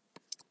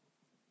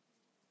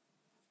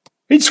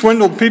 He'd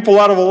swindled people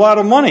out of a lot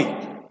of money.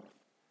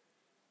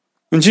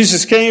 When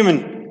Jesus came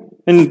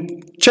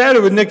and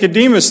chatted with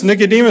Nicodemus,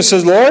 Nicodemus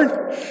says,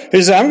 Lord,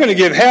 he said, I'm going to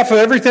give half of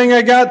everything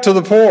I got to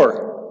the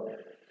poor.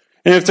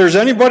 And if there's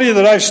anybody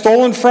that I've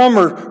stolen from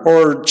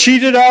or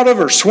cheated out of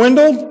or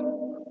swindled,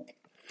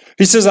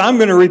 he says, I'm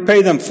going to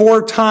repay them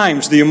 4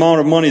 times the amount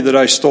of money that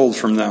I stole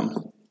from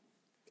them.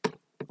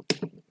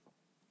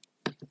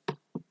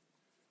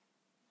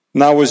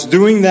 Now, was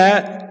doing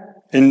that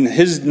and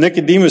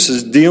Nicodemus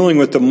is dealing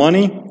with the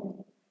money,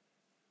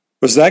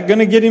 was that going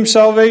to get him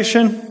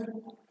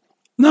salvation?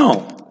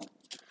 No.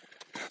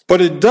 But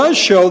it does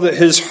show that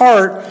his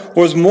heart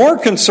was more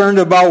concerned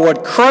about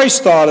what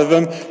Christ thought of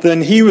him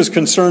than he was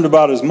concerned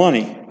about his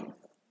money.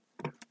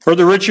 Or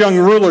the rich young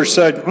ruler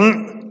said,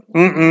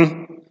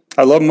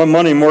 I love my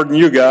money more than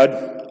you, God.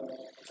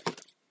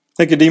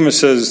 Nicodemus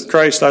says,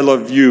 Christ, I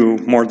love you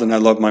more than I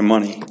love my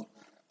money.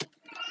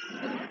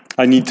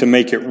 I need to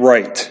make it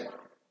right.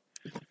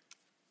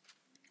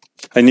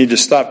 I need to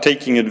stop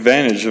taking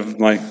advantage of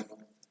my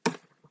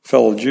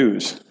fellow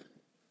Jews.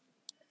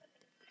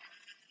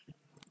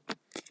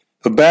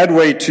 A bad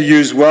way to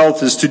use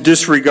wealth is to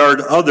disregard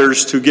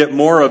others to get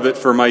more of it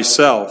for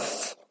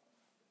myself.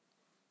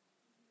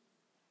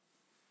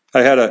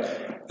 I had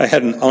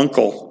an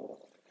uncle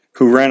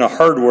who ran a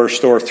hardware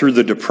store through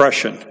the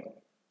Depression.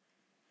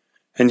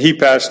 And he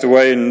passed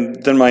away,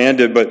 and then mine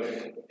ended, but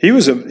he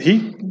was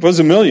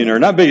a millionaire,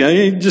 not big.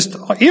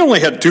 He only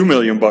had $2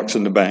 million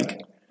in the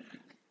bank.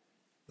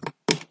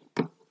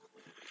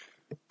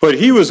 But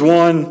he was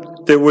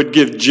one that would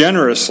give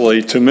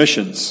generously to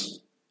missions.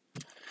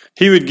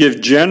 He would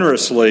give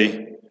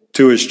generously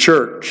to his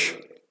church.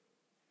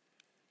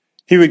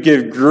 He would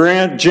give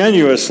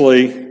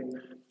generously.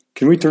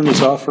 Can we turn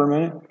this off for a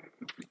minute?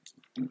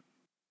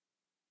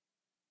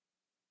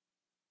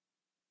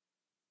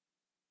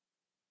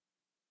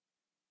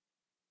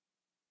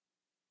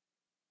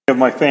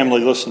 My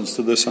family listens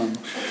to this on.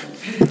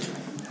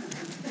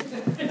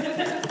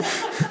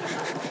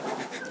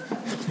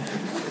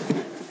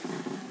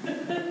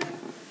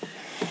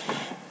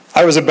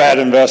 I was a bad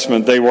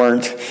investment. They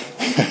weren't.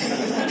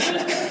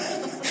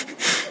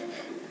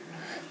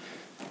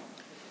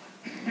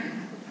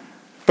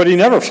 But he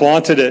never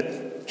flaunted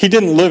it. He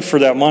didn't live for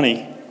that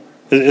money.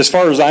 As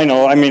far as I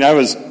know, I mean, I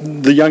was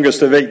the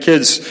youngest of 8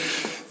 kids.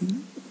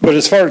 But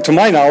as far to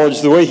my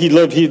knowledge, the way he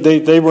lived,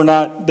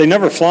 they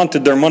never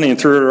flaunted their money and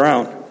threw it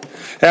around.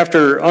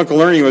 After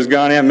Uncle Ernie was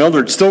gone, Aunt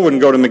Mildred still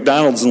wouldn't go to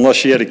McDonald's unless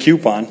she had a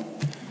coupon.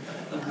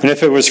 And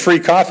if it was free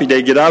coffee,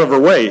 they'd get out of her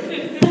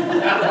way.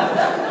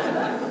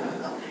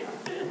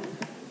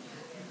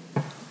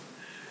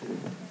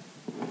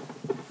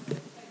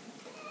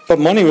 But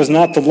money was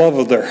not the love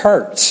of their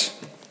hearts.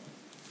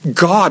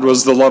 God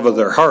was the love of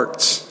their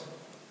hearts.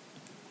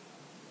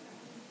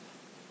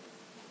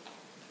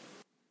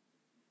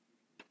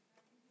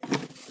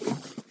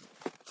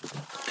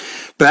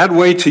 Bad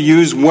way to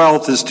use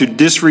wealth is to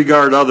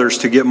disregard others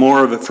to get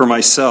more of it for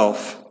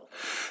myself.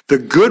 The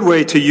good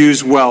way to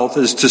use wealth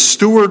is to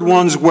steward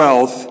one's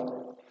wealth,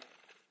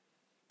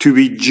 to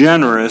be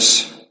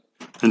generous,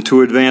 and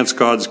to advance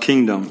God's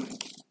kingdom.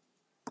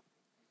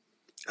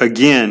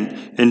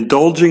 Again,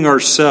 indulging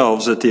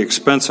ourselves at the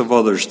expense of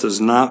others does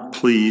not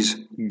please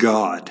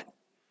God.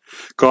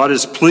 God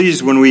is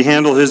pleased when we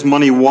handle his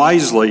money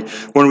wisely,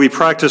 when we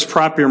practice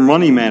proper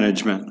money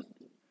management.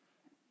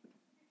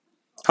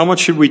 How much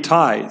should we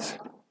tithe?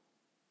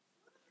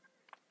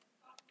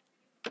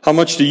 How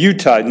much do you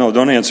tithe? No,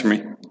 don't answer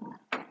me.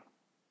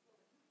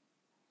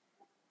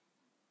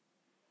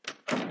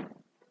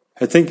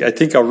 I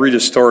think I'll read a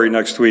story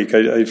next week.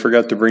 I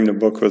forgot to bring the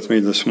book with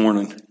me this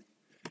morning.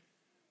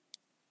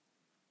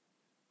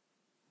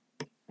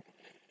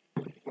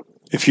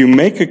 If you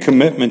make a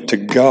commitment to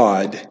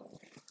God,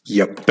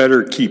 you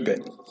better keep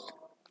it.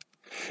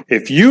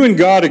 If you and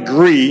God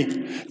agree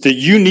that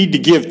you need to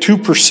give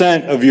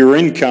 2% of your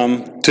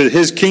income to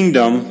His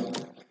kingdom,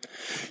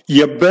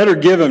 you better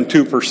give Him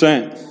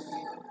 2%.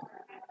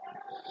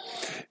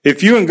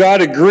 If you and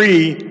God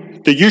agree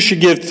that you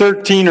should give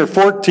 13 or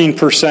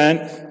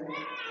 14%,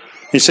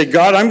 you say,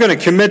 God, I'm going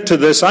to commit to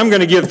this. I'm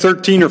going to give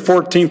 13 or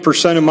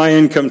 14% of my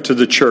income to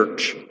the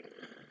church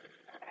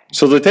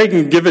so that they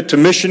can give it to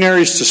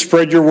missionaries to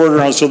spread your word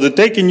around, so that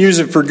they can use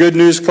it for Good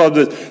News Club,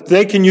 that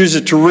they can use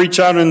it to reach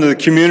out into the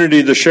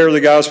community to share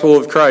the gospel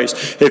of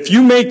Christ. If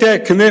you make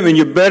that commitment,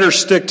 you better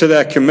stick to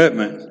that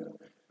commitment.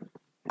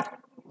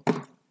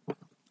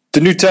 The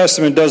New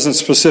Testament doesn't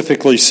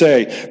specifically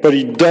say, but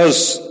he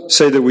does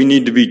say that we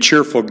need to be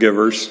cheerful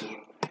givers.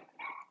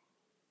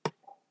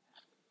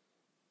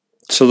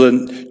 So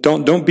then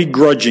don't be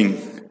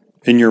grudging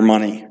in your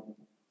money.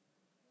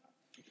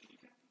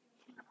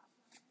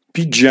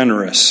 Be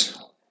generous.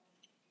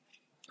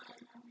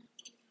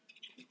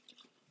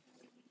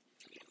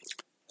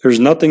 There's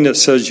nothing that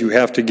says you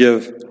have to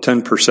give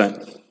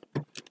 10%.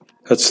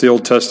 That's the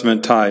Old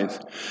Testament tithe.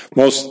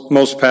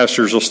 Most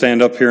pastors will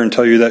stand up here and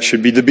tell you that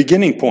should be the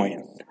beginning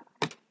point.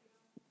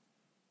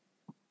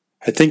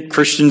 I think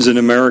Christians in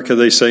America,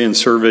 they say in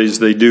surveys,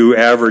 the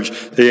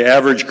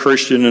average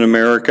Christian in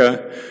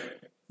America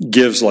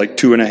gives like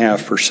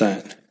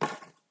 2.5%.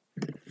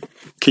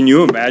 Can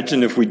you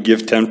imagine if we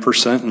give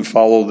 10% and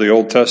follow the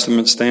Old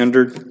Testament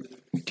standard?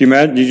 Do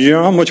you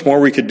know how much more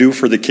we could do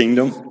for the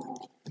kingdom?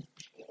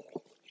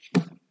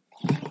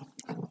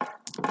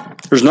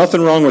 There's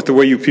nothing wrong with the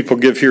way you people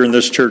give here in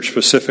this church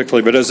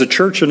specifically, but as a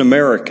church in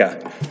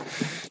America,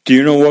 do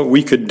you know what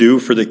we could do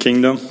for the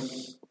kingdom?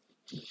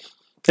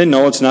 And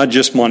no, it's not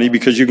just money,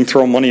 because you can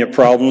throw money at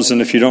problems,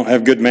 and if you don't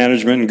have good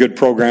management and good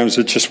programs,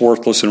 it's just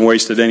worthless and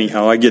wasted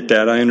anyhow. I get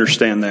that. I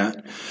understand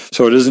that.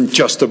 So it isn't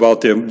just about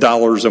the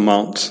dollars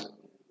amounts.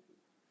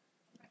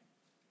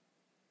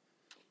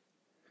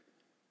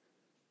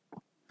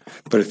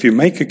 But if you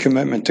make a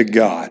commitment to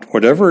God,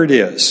 whatever it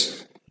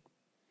is,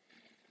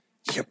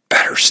 you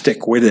better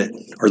stick with it,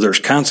 or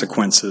there's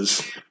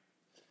consequences.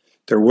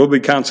 There will be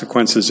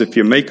consequences if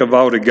you make a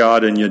vow to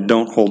God and you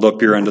don't hold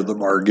up your end of the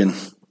bargain.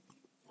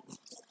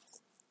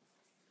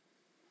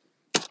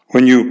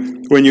 When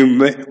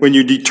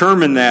you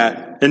determine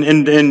that,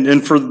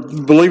 and for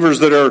believers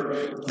that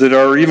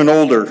are even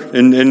older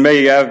and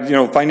may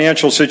have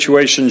financial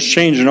situations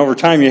change, and over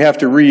time you have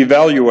to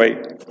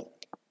reevaluate.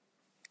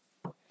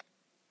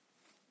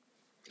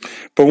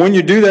 But when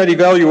you do that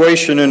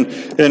evaluation,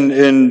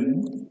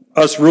 and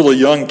us really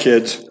young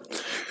kids,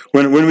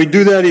 when we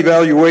do that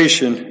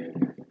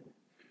evaluation,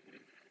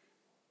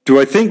 do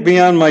I think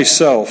beyond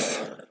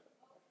myself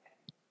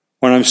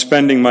when I'm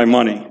spending my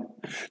money?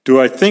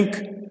 Do I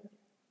think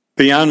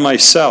beyond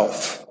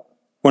myself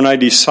when I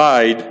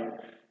decide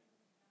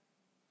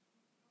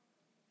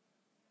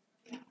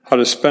how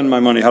to spend my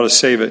money, how to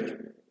save it?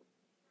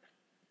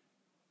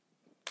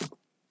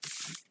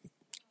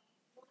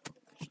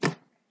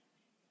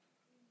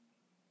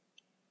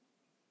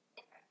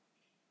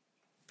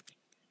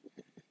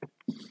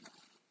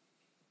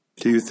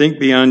 Do you think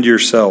beyond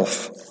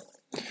yourself?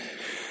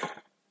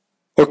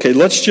 Okay,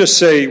 let's just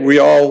say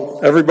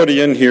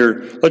everybody in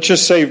here, let's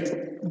just say,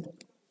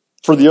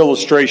 for the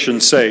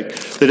illustration's sake,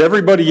 that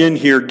everybody in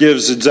here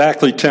gives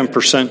exactly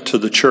 10% to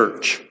the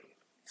church.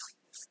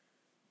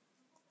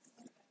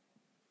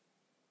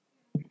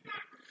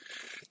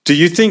 Do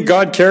you think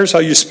God cares how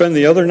you spend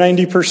the other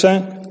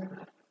 90%?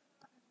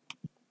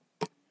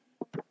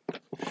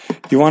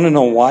 You want to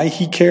know why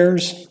He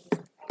cares?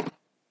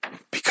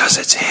 Because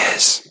it's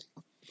His.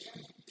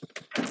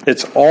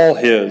 It's all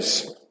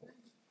His.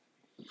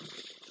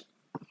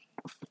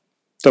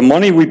 The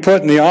money we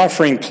put in the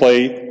offering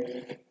plate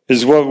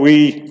is what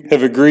we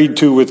have agreed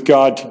to with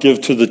God to give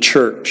to the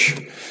church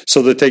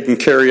so that they can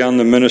carry on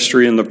the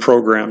ministry and the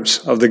programs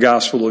of the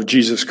gospel of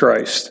Jesus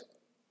Christ.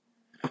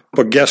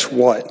 But guess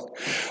what?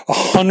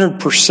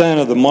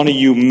 100% of the money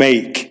you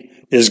make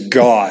is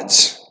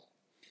God's.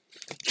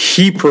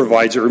 He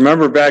provides it.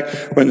 Remember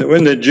back when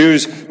the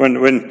Jews,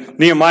 when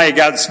Nehemiah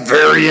got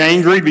very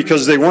angry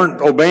because they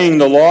weren't obeying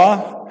the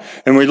law?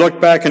 And we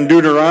look back in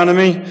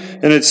Deuteronomy,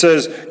 and it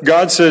says,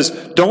 God says,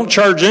 don't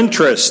charge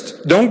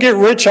interest. Don't get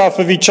rich off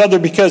of each other,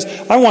 because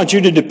I want you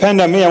to depend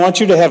on me. I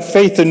want you to have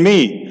faith in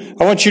me.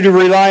 I want you to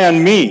rely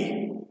on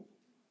me.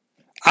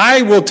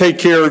 I will take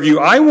care of you.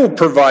 I will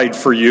provide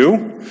for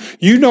you.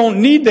 You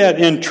don't need that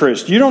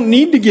interest. You don't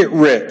need to get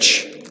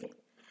rich,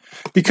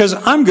 because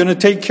I'm going to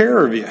take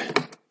care of you.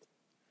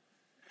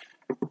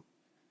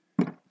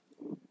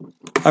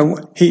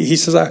 He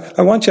says,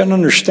 I want you to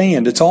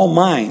understand it's all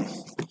mine.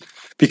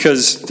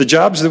 Because the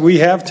jobs that we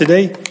have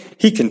today,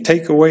 he can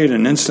take away in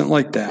an instant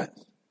like that.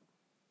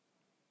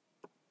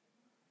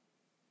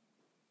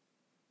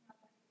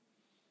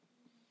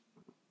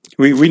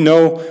 We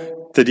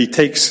know that he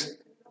takes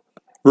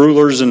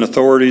rulers and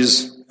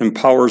authorities and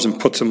powers and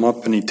puts them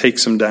up, and he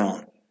takes them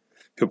down.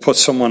 He'll put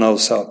someone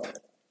else up.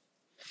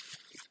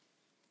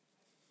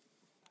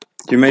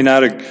 You may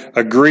not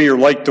agree or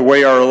like the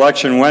way our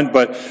election went,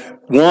 but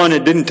one,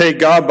 it didn't take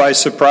God by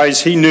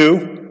surprise. He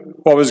knew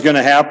what was going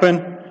to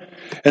happen.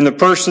 And the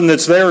person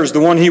that's there is the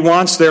one he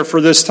wants there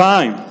for this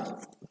time.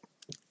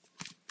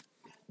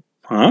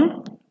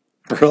 Huh?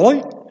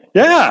 Really?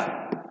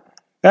 Yeah,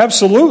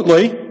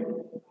 absolutely.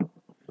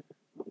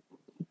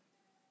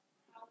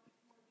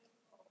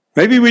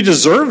 Maybe we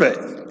deserve it.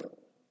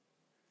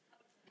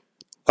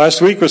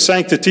 Last week was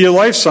Sanctity of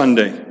Life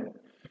Sunday.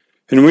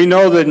 And we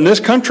know that in this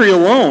country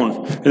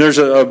alone, and there's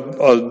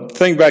a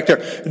thing back there,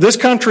 this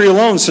country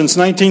alone since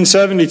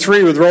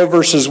 1973 with Roe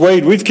versus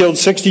Wade, we've killed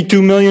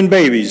 62 million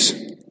babies.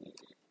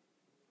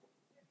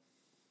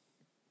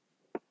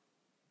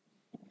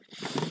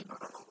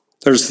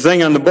 There's the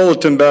thing on the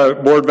bulletin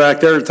board back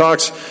there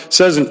that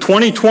says in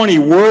 2020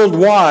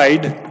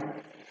 worldwide,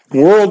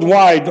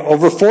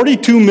 over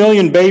 42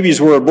 million babies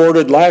were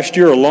aborted last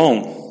year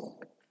alone.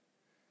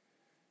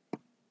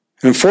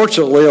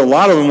 Unfortunately, a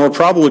lot of them were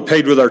probably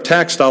paid with our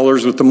tax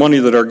dollars with the money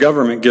that our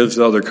government gives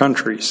to other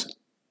countries.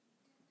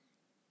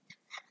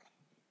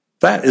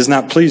 That is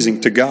not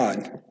pleasing to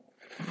God.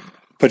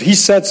 But he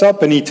sets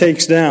up and he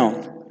takes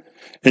down.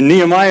 And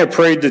Nehemiah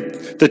prayed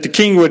that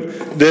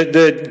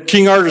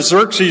King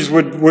Artaxerxes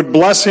would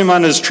bless him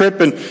on his trip,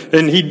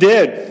 and he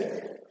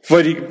did.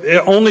 But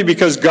only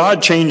because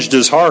God changed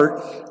his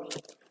heart.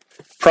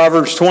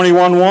 Proverbs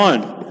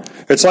 21:1.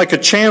 It's like a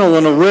channel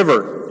in a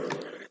river.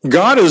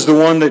 God is the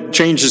one that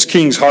changes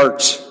kings'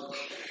 hearts.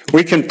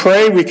 We can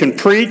pray, we can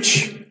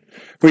preach,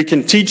 we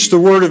can teach the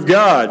Word of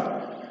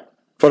God,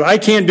 but I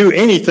can't do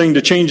anything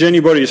to change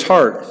anybody's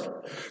heart.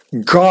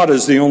 God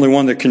is the only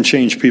one that can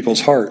change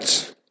people's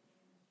hearts.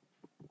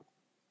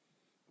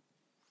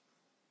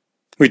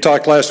 We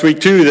talked last week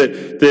too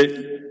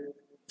that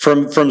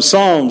from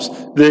Psalms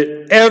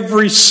that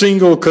every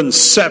single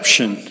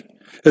conception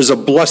is a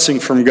blessing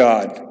from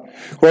God,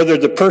 whether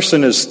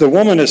the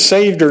woman is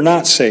saved or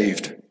not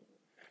saved.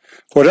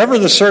 Whatever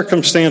the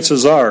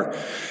circumstances are,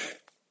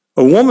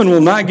 a woman will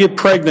not get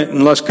pregnant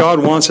unless God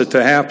wants it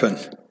to happen.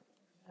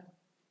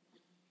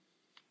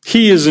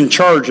 He is in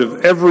charge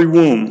of every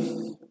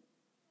womb.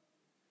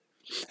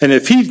 And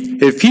if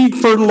he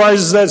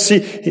fertilizes that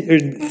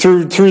seed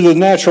through the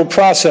natural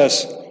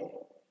process,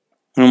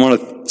 I don't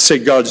want to say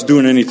God's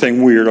doing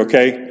anything weird,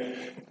 okay?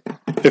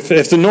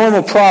 If the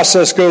normal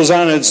process goes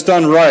on and it's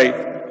done right,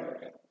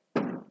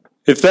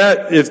 if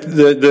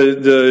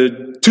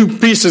the two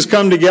pieces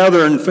come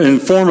together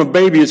and form a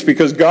baby, it's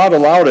because God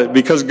allowed it,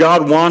 because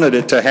God wanted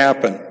it to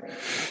happen.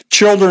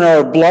 Children are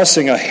a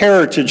blessing, a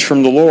heritage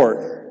from the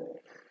Lord.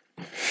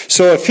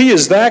 So if he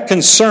is that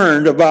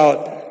concerned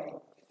about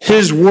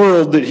his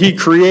world that he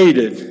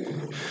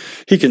created,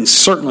 he can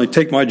certainly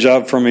take my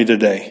job from me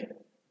today.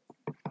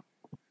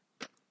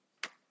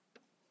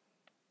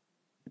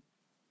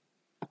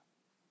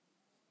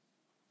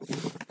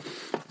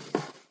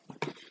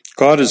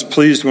 God is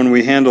pleased when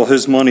we handle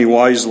his money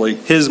wisely.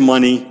 His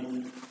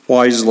money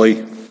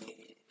wisely.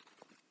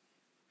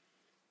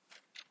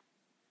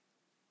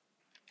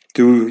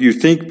 Do you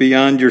think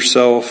beyond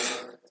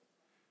yourself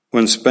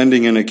when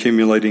spending and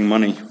accumulating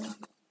money?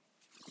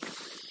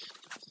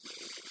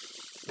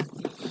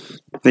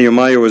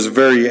 Nehemiah was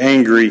very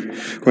angry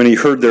when he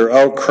heard their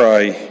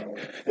outcry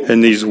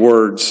in these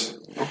words,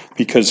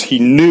 because he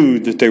knew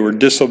that they were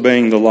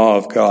disobeying the law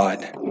of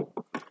God.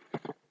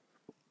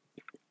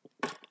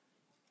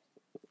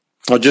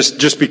 Well,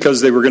 just because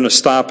they were going to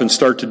stop and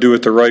start to do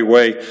it the right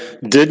way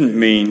didn't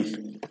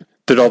mean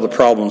that all the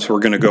problems were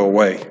going to go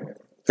away.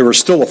 There was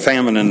still a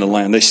famine in the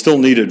land. They still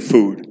needed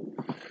food.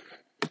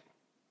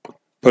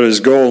 But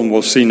his goal, and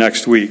we'll see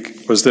next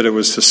week, was that it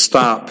was to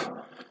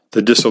stop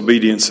the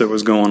disobedience that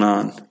was going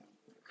on.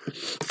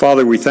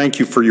 Father, we thank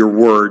you for your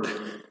word.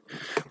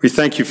 We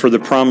thank you for the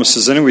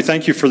promises in it. We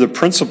thank you for the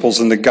principles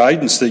and the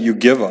guidance that you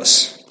give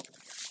us.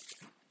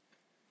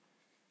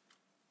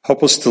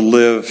 Help us to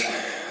live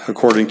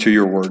according to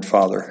your word,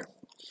 Father.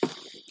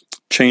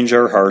 Change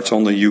our hearts,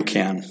 only you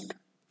can.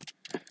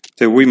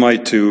 That we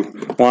might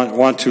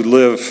want to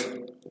live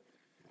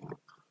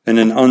in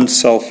an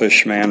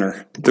unselfish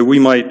manner. That we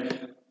might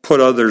put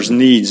others'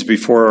 needs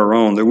before our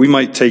own. That we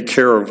might take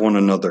care of one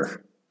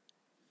another.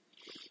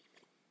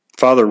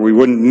 Father, we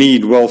wouldn't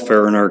need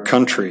welfare in our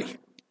country.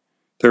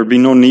 There would be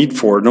no need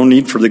for it, no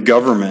need for the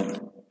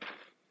government,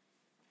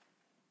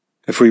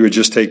 if we would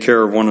just take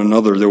care of one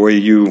another the way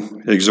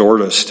you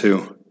exhort us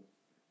to.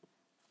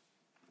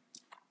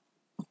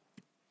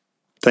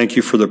 Thank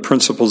you for the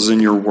principles in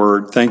your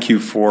word. Thank you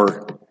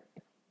for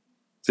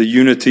the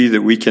unity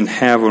that we can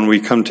have when we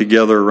come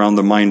together around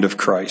the mind of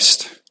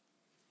Christ.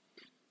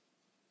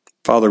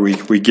 Father,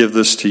 we give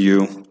this to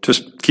you.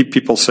 Just Keep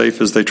people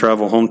safe as they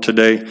travel home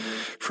today.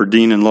 For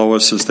Dean and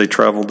Lois as they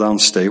travel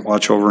downstate,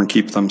 watch over and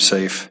keep them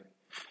safe.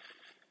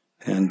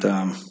 And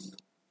we'll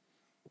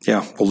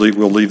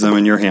leave them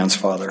in your hands,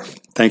 Father.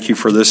 Thank you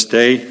for this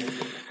day.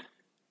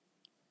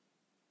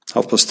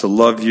 Help us to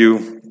love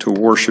you, to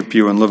worship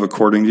you, and live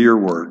according to your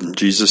word. In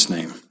Jesus'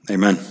 name,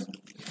 amen.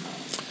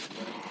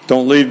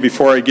 Don't leave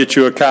before I get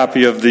you a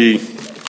copy of the